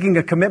just making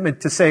a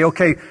commitment to say,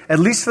 okay, at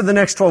least for the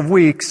next 12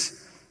 weeks,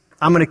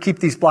 I'm going to keep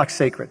these blocks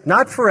sacred.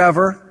 Not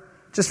forever,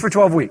 just for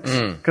 12 weeks.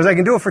 Because I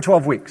can do it for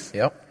 12 weeks.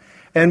 Yep.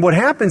 And what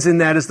happens in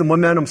that is the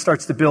momentum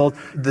starts to build,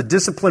 the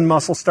discipline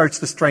muscle starts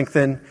to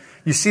strengthen,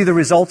 you see the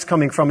results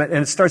coming from it,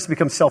 and it starts to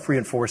become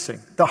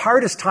self-reinforcing. The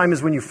hardest time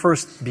is when you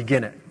first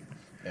begin it,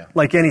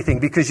 like anything,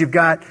 because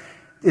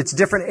it's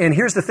different. And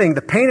here's the thing,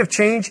 the pain of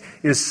change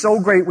is so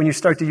great when you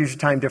start to use your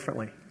time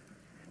differently,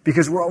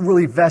 because we're all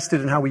really vested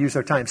in how we use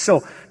our time.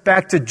 So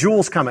back to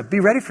Jules' comment, be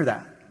ready for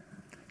that.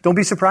 Don't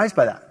be surprised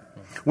by that.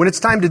 When it's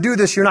time to do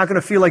this, you're not going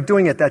to feel like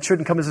doing it. That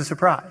shouldn't come as a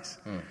surprise.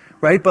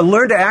 Right? But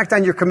learn to act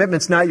on your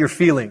commitments, not your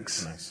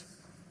feelings. Nice.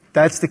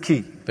 That's the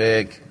key.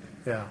 Big.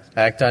 Yeah.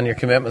 Act on your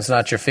commitments,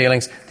 not your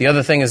feelings. The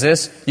other thing is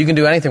this, you can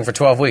do anything for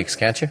 12 weeks,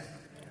 can't you?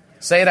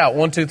 Say it out,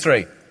 1, 2,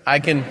 3. I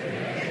can.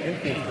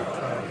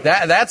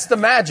 That's the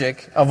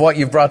magic of what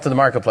you've brought to the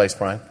marketplace,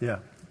 Brian. Yeah.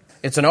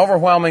 It's an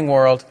overwhelming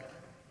world.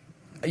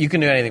 You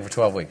can do anything for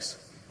 12 weeks.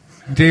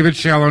 David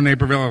Shallow,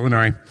 Naperville,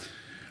 Illinois.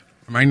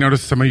 I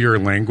noticed some of your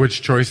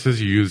language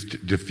choices. You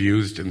used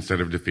diffused instead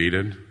of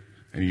defeated,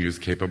 and you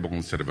used capable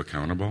instead of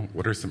accountable.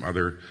 What are some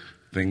other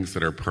things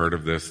that are part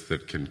of this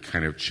that can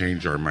kind of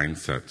change our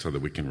mindset so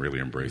that we can really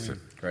embrace it?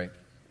 Great.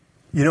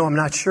 You know, I'm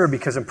not sure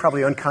because I'm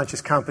probably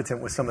unconscious competent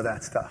with some of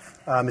that stuff.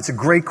 It's a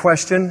great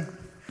question.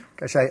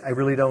 Gosh, I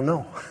really don't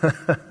know.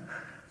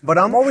 But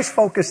I'm always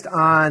focused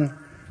on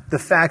the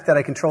fact that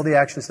I control the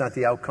actions, not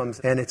the outcomes,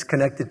 and it's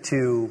connected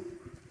to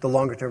the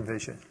longer-term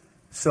vision.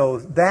 So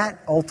that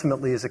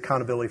ultimately is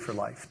accountability for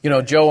life. You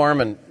know, Joe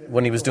Ehrman,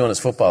 when he was doing his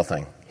football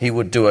thing, he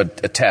would do a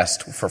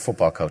test for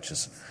football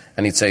coaches.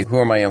 And he'd say, who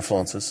are my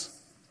influences?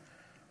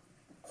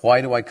 Why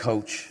do I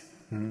coach?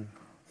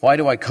 Why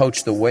do I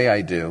coach the way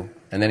I do?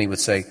 And then he would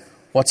say,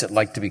 what's it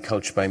like to be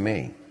coached by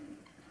me?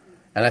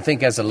 And I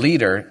think as a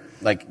leader,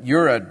 like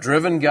you're a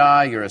driven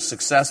guy, you're a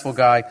successful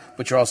guy,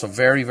 but you're also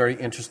very, very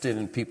interested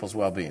in people's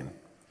well-being.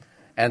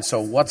 And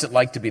so what's it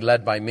like to be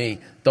led by me?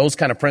 Those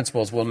kind of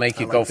principles will make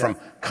you go from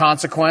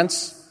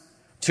consequence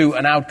to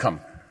an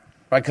outcome.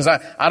 Right? Because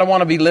I don't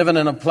want to be living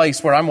in a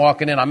place where I'm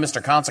walking in, I'm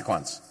Mr.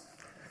 Consequence.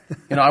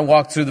 You know, I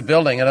walk through the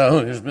building and,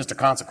 oh, here's Mr.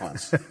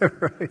 Consequence.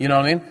 Right. You know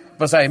what I mean?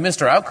 But say,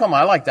 Mr. Outcome,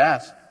 I like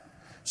that.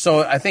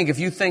 So I think if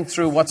you think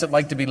through what's it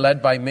like to be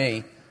led by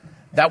me,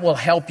 that will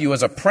help you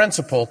as a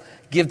principal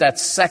give that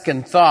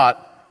second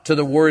thought to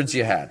the words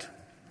you had.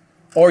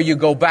 Or you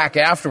go back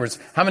afterwards.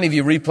 How many of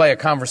you replay a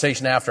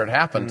conversation after it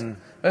happened?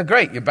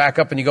 Great. You back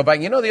up and you go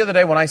back. You know, the other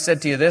day when I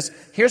said to you this,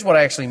 here's what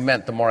I actually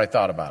meant the more I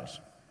thought about it.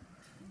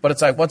 But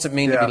it's like, what's it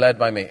mean to be led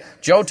by me?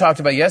 Joe talked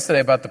about yesterday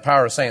about the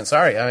power of saying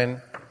sorry. I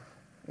mean,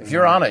 if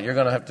you're on it, you're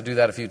going to have to do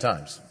that a few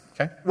times.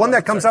 Okay? One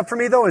that comes up for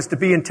me, though, is to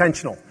be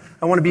intentional.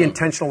 I want to be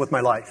intentional with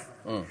my life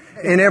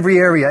in every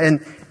area.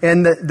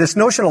 And this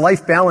notion of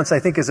life balance, I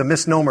think, is a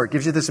misnomer. It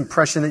gives you this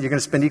impression that you're going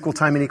to spend equal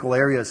time in equal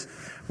areas,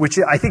 which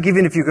I think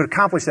even if you could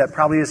accomplish that,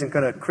 probably isn't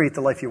going to create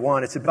the life you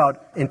want. It's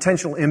about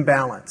intentional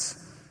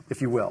imbalance, if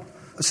you will.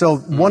 So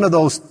one of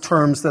those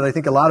terms that I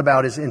think a lot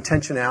about is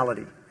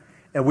intentionality,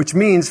 which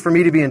means for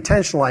me to be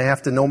intentional, I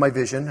have to know my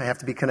vision. I have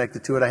to be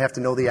connected to it. I have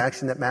to know the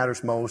action that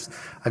matters most.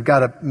 I've got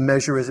to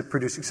measure, is it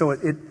producing? So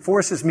it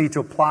forces me to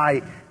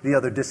apply the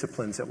other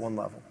disciplines at one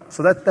level.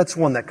 So that's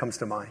one that comes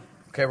to mind.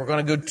 Okay, we're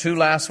going to do 2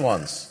 last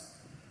ones.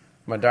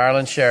 My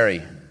darling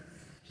Sherry.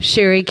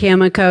 Sherry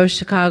Kamiko,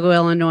 Chicago,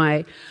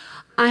 Illinois.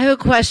 I have a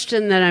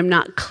question that I'm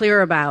not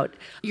clear about.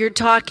 You're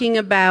talking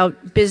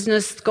about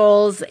business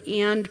goals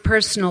and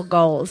personal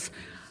goals.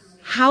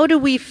 How do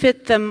we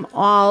fit them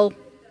all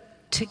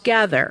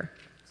together?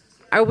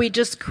 Are we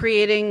just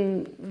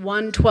creating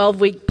one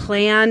 12-week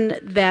plan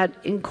that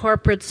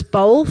incorporates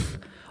both?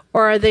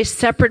 Or are they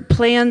separate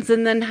plans,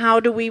 and then how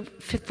do we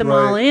fit them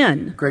all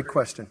in? Great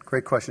question.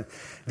 Great question.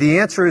 The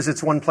answer is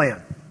it's one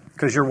plan,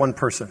 because you're one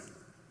person.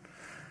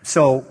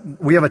 So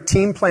we have a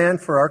team plan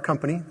for our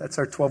company. That's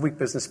our 12-week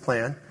business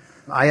plan.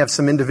 I have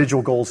some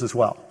individual goals as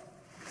well.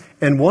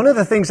 And one of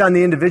the things on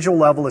the individual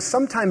level is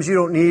sometimes you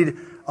don't need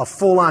a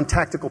full-on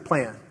tactical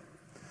plan.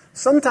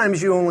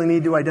 Sometimes you only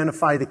need to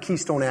identify the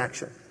keystone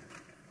action.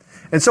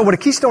 And so what a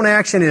keystone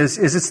action is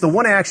it's the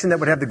one action that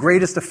would have the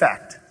greatest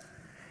effect,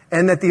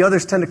 and that the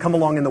others tend to come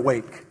along in the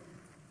wake.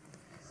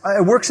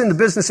 It works in the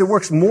business. It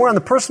works more on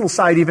the personal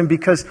side even,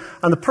 because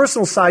on the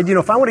personal side, you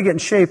know, if I want to get in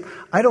shape,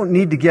 I don't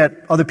need to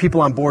get other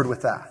people on board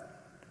with that.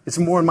 It's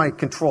more in my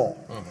control.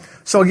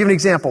 So I'll give an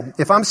example.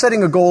 If I'm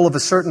setting a goal of a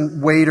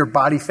certain weight or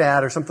body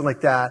fat or something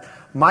like that,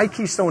 my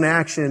keystone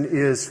action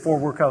is 4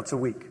 workouts a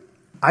week.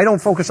 I don't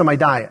focus on my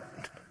diet.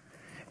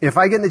 If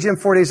I get in the gym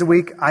 4 days a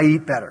week, I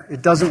eat better.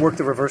 It doesn't work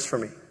the reverse for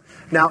me.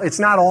 Now, it's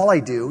not all I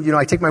do. You know,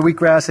 I take my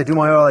wheatgrass, I do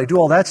my oil, I do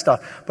all that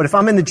stuff. But if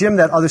I'm in the gym,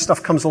 that other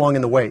stuff comes along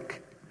in the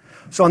wake.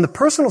 So on the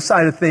personal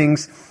side of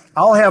things,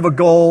 I'll have a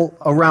goal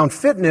around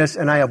fitness,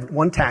 and I have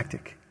one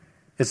tactic.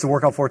 It's to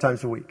work out 4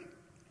 times a week.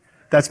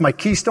 That's my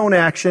keystone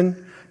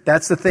action.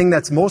 That's the thing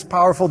that's most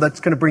powerful that's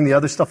going to bring the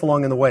other stuff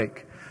along in the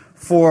wake.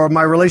 For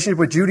my relationship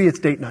with Judy, it's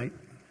date night.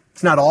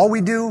 It's not all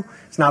we do.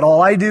 It's not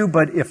all I do.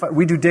 But if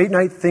we do date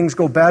night, things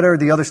go better.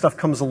 The other stuff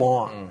comes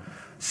along.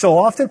 So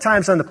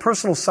oftentimes on the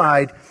personal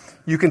side,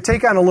 You can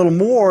take on a little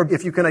more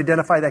if you can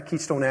identify that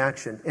keystone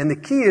action. And the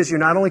key is you're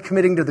not only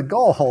committing to the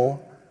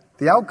goal,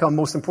 the outcome,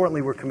 most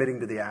importantly, we're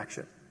committing to the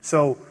action.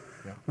 So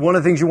one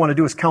of the things you want to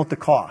do is count the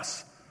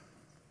costs.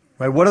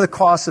 Right? What are the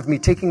costs of me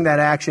taking that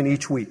action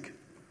each week?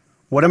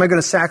 What am I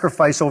going to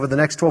sacrifice over the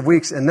next 12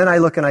 weeks? And then I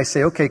look and I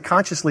say, okay,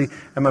 consciously,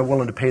 am I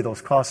willing to pay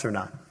those costs or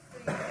not?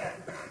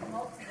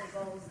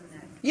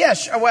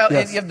 Yes, well,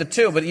 you have the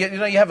two, but you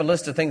have a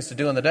list of things to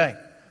do in the day.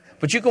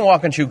 But you can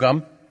walk and chew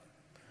gum.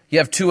 You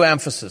have two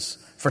emphases.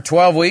 For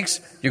 12 weeks,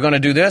 you're going to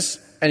do this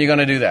and you're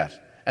going to do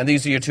that. And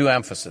these are your two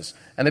emphases.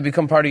 And they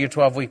become part of your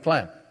 12-week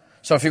plan.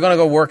 So if you're going to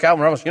go work out,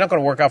 you're not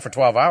going to work out for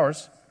 12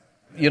 hours.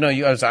 I'm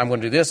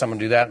going to do this, I'm going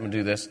to do that, I'm going to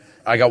do this.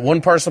 I got one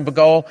personal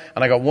goal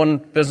and I got one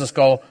business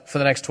goal for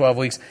the next 12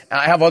 weeks. And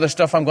I have other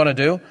stuff I'm going to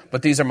do,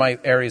 but these are my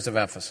areas of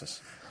emphasis.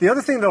 The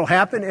other thing that will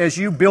happen as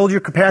you build your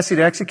capacity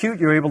to execute,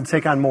 you're able to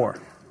take on more.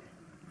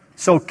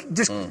 So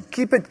just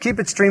keep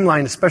it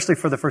streamlined, especially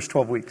for the first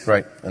 12 weeks.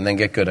 Right, and then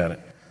get good at it.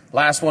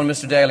 Last one,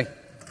 Mr. Daly.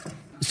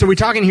 So we're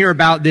talking here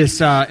about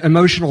this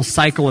emotional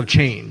cycle of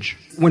change.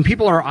 When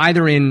people are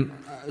either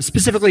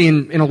specifically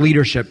in a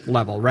leadership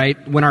level, right?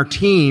 When our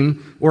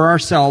team or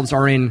ourselves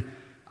are in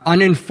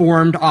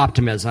uninformed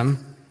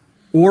optimism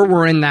or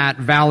we're in that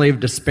valley of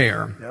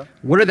despair,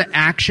 what are the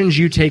actions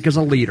you take as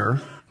a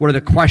leader? What are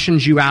the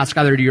questions you ask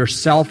either to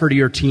yourself or to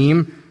your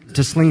team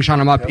to slingshot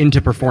them up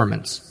into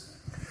performance?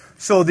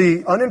 So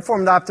the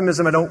uninformed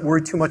optimism I don't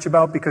worry too much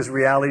about because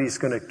reality is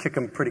going to kick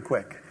them pretty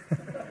quick.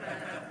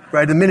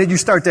 Right? The minute you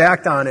start to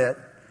act on it,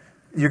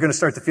 you're going to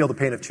start to feel the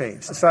pain of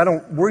change. So I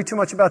don't worry too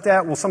much about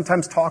that. We'll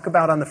sometimes talk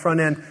about on the front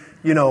end,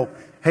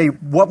 hey,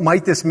 what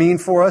might this mean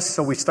for us?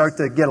 So we start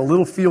to get a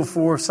little feel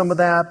for some of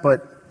that,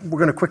 but we're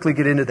going to quickly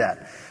get into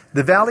that.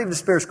 The valley of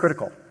despair is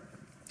critical.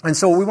 And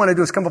so what we want to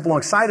do is come up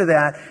alongside of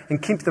that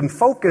and keep them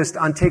focused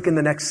on taking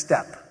the next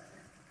step.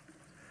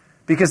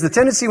 Because the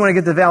tendency when I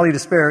get to the valley of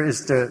despair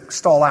is to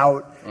stall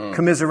out,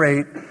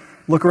 commiserate,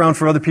 look around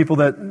for other people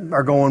that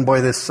are going, boy,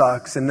 this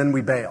sucks, and then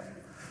we bail.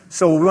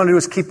 So what we want to do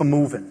is keep them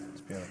moving.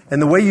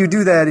 And the way you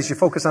do that is you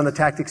focus on the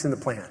tactics and the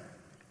plan.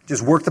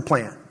 Just work the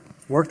plan.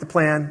 Work the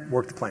plan,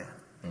 work the plan.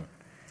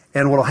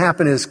 And what will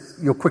happen is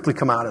you'll quickly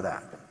come out of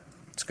that.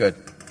 It's good.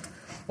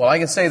 Well, I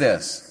can say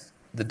this.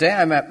 The day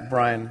I met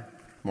Brian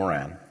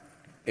Moran,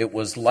 it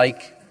was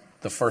like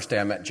the first day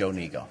I met Joe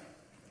Nego.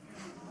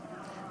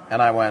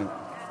 And I was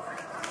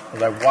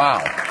like,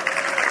 wow.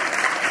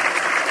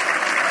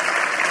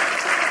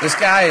 This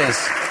guy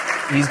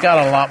he's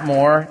got a lot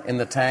more in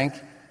the tank.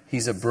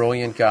 He's a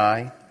brilliant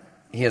guy.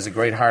 He has a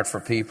great heart for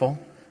people.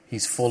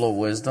 He's full of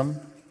wisdom.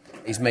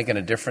 He's making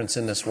a difference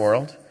in this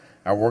world.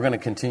 We're going to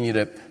continue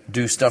to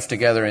do stuff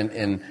together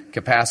in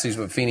capacities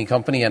with Feeney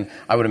Company, and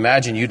I would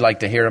imagine you'd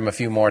like to hear him a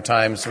few more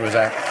times. Was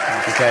that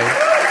okay?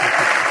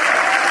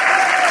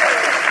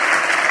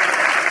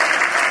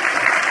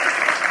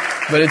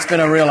 But it's been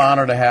a real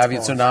honor to have you.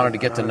 It's an honor to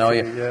get to know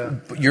you. Yeah.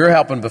 You're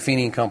helping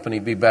Buffini Company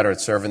be better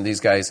at serving these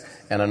guys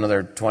and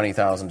another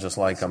 20,000 just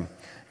like them.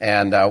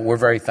 And we're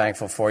very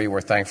thankful for you.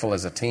 We're thankful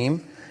as a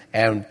team.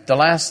 And the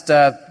last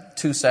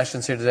two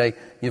sessions here today,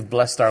 you've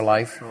blessed our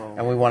life,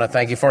 and we want to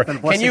thank you for it.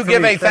 Can you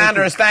give a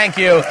thunderous thank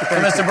you to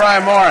Mr.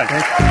 Brian Moran?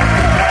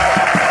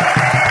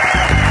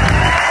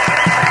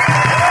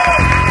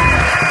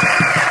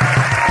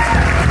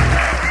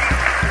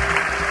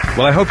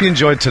 Well, I hope you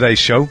enjoyed today's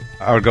show.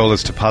 Our goal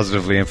is to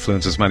positively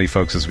influence as many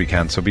folks as we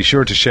can, so be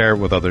sure to share it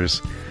with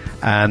others.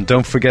 And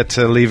don't forget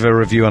to leave a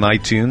review on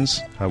iTunes.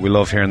 We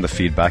love hearing the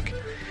feedback.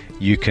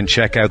 You can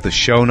check out the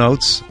show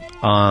notes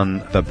on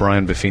the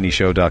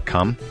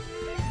brianbuffinishow.com.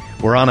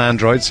 We're on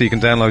Android, so you can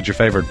download your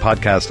favorite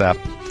podcast app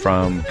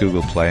from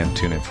Google Play and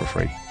tune in for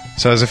free.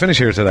 So as I finish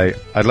here today,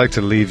 I'd like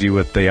to leave you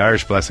with the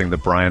Irish blessing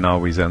that Brian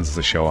always ends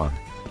the show on.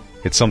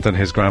 It's something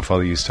his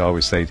grandfather used to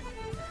always say.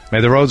 May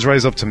the roads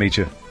rise up to meet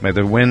you. May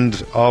the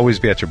wind always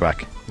be at your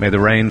back. May the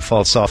rain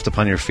fall soft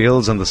upon your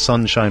fields and the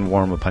sun shine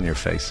warm upon your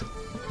face.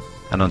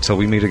 And until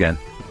we meet again,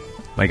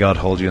 may God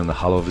hold you in the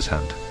hollow of his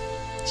hand.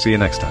 See you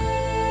next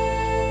time.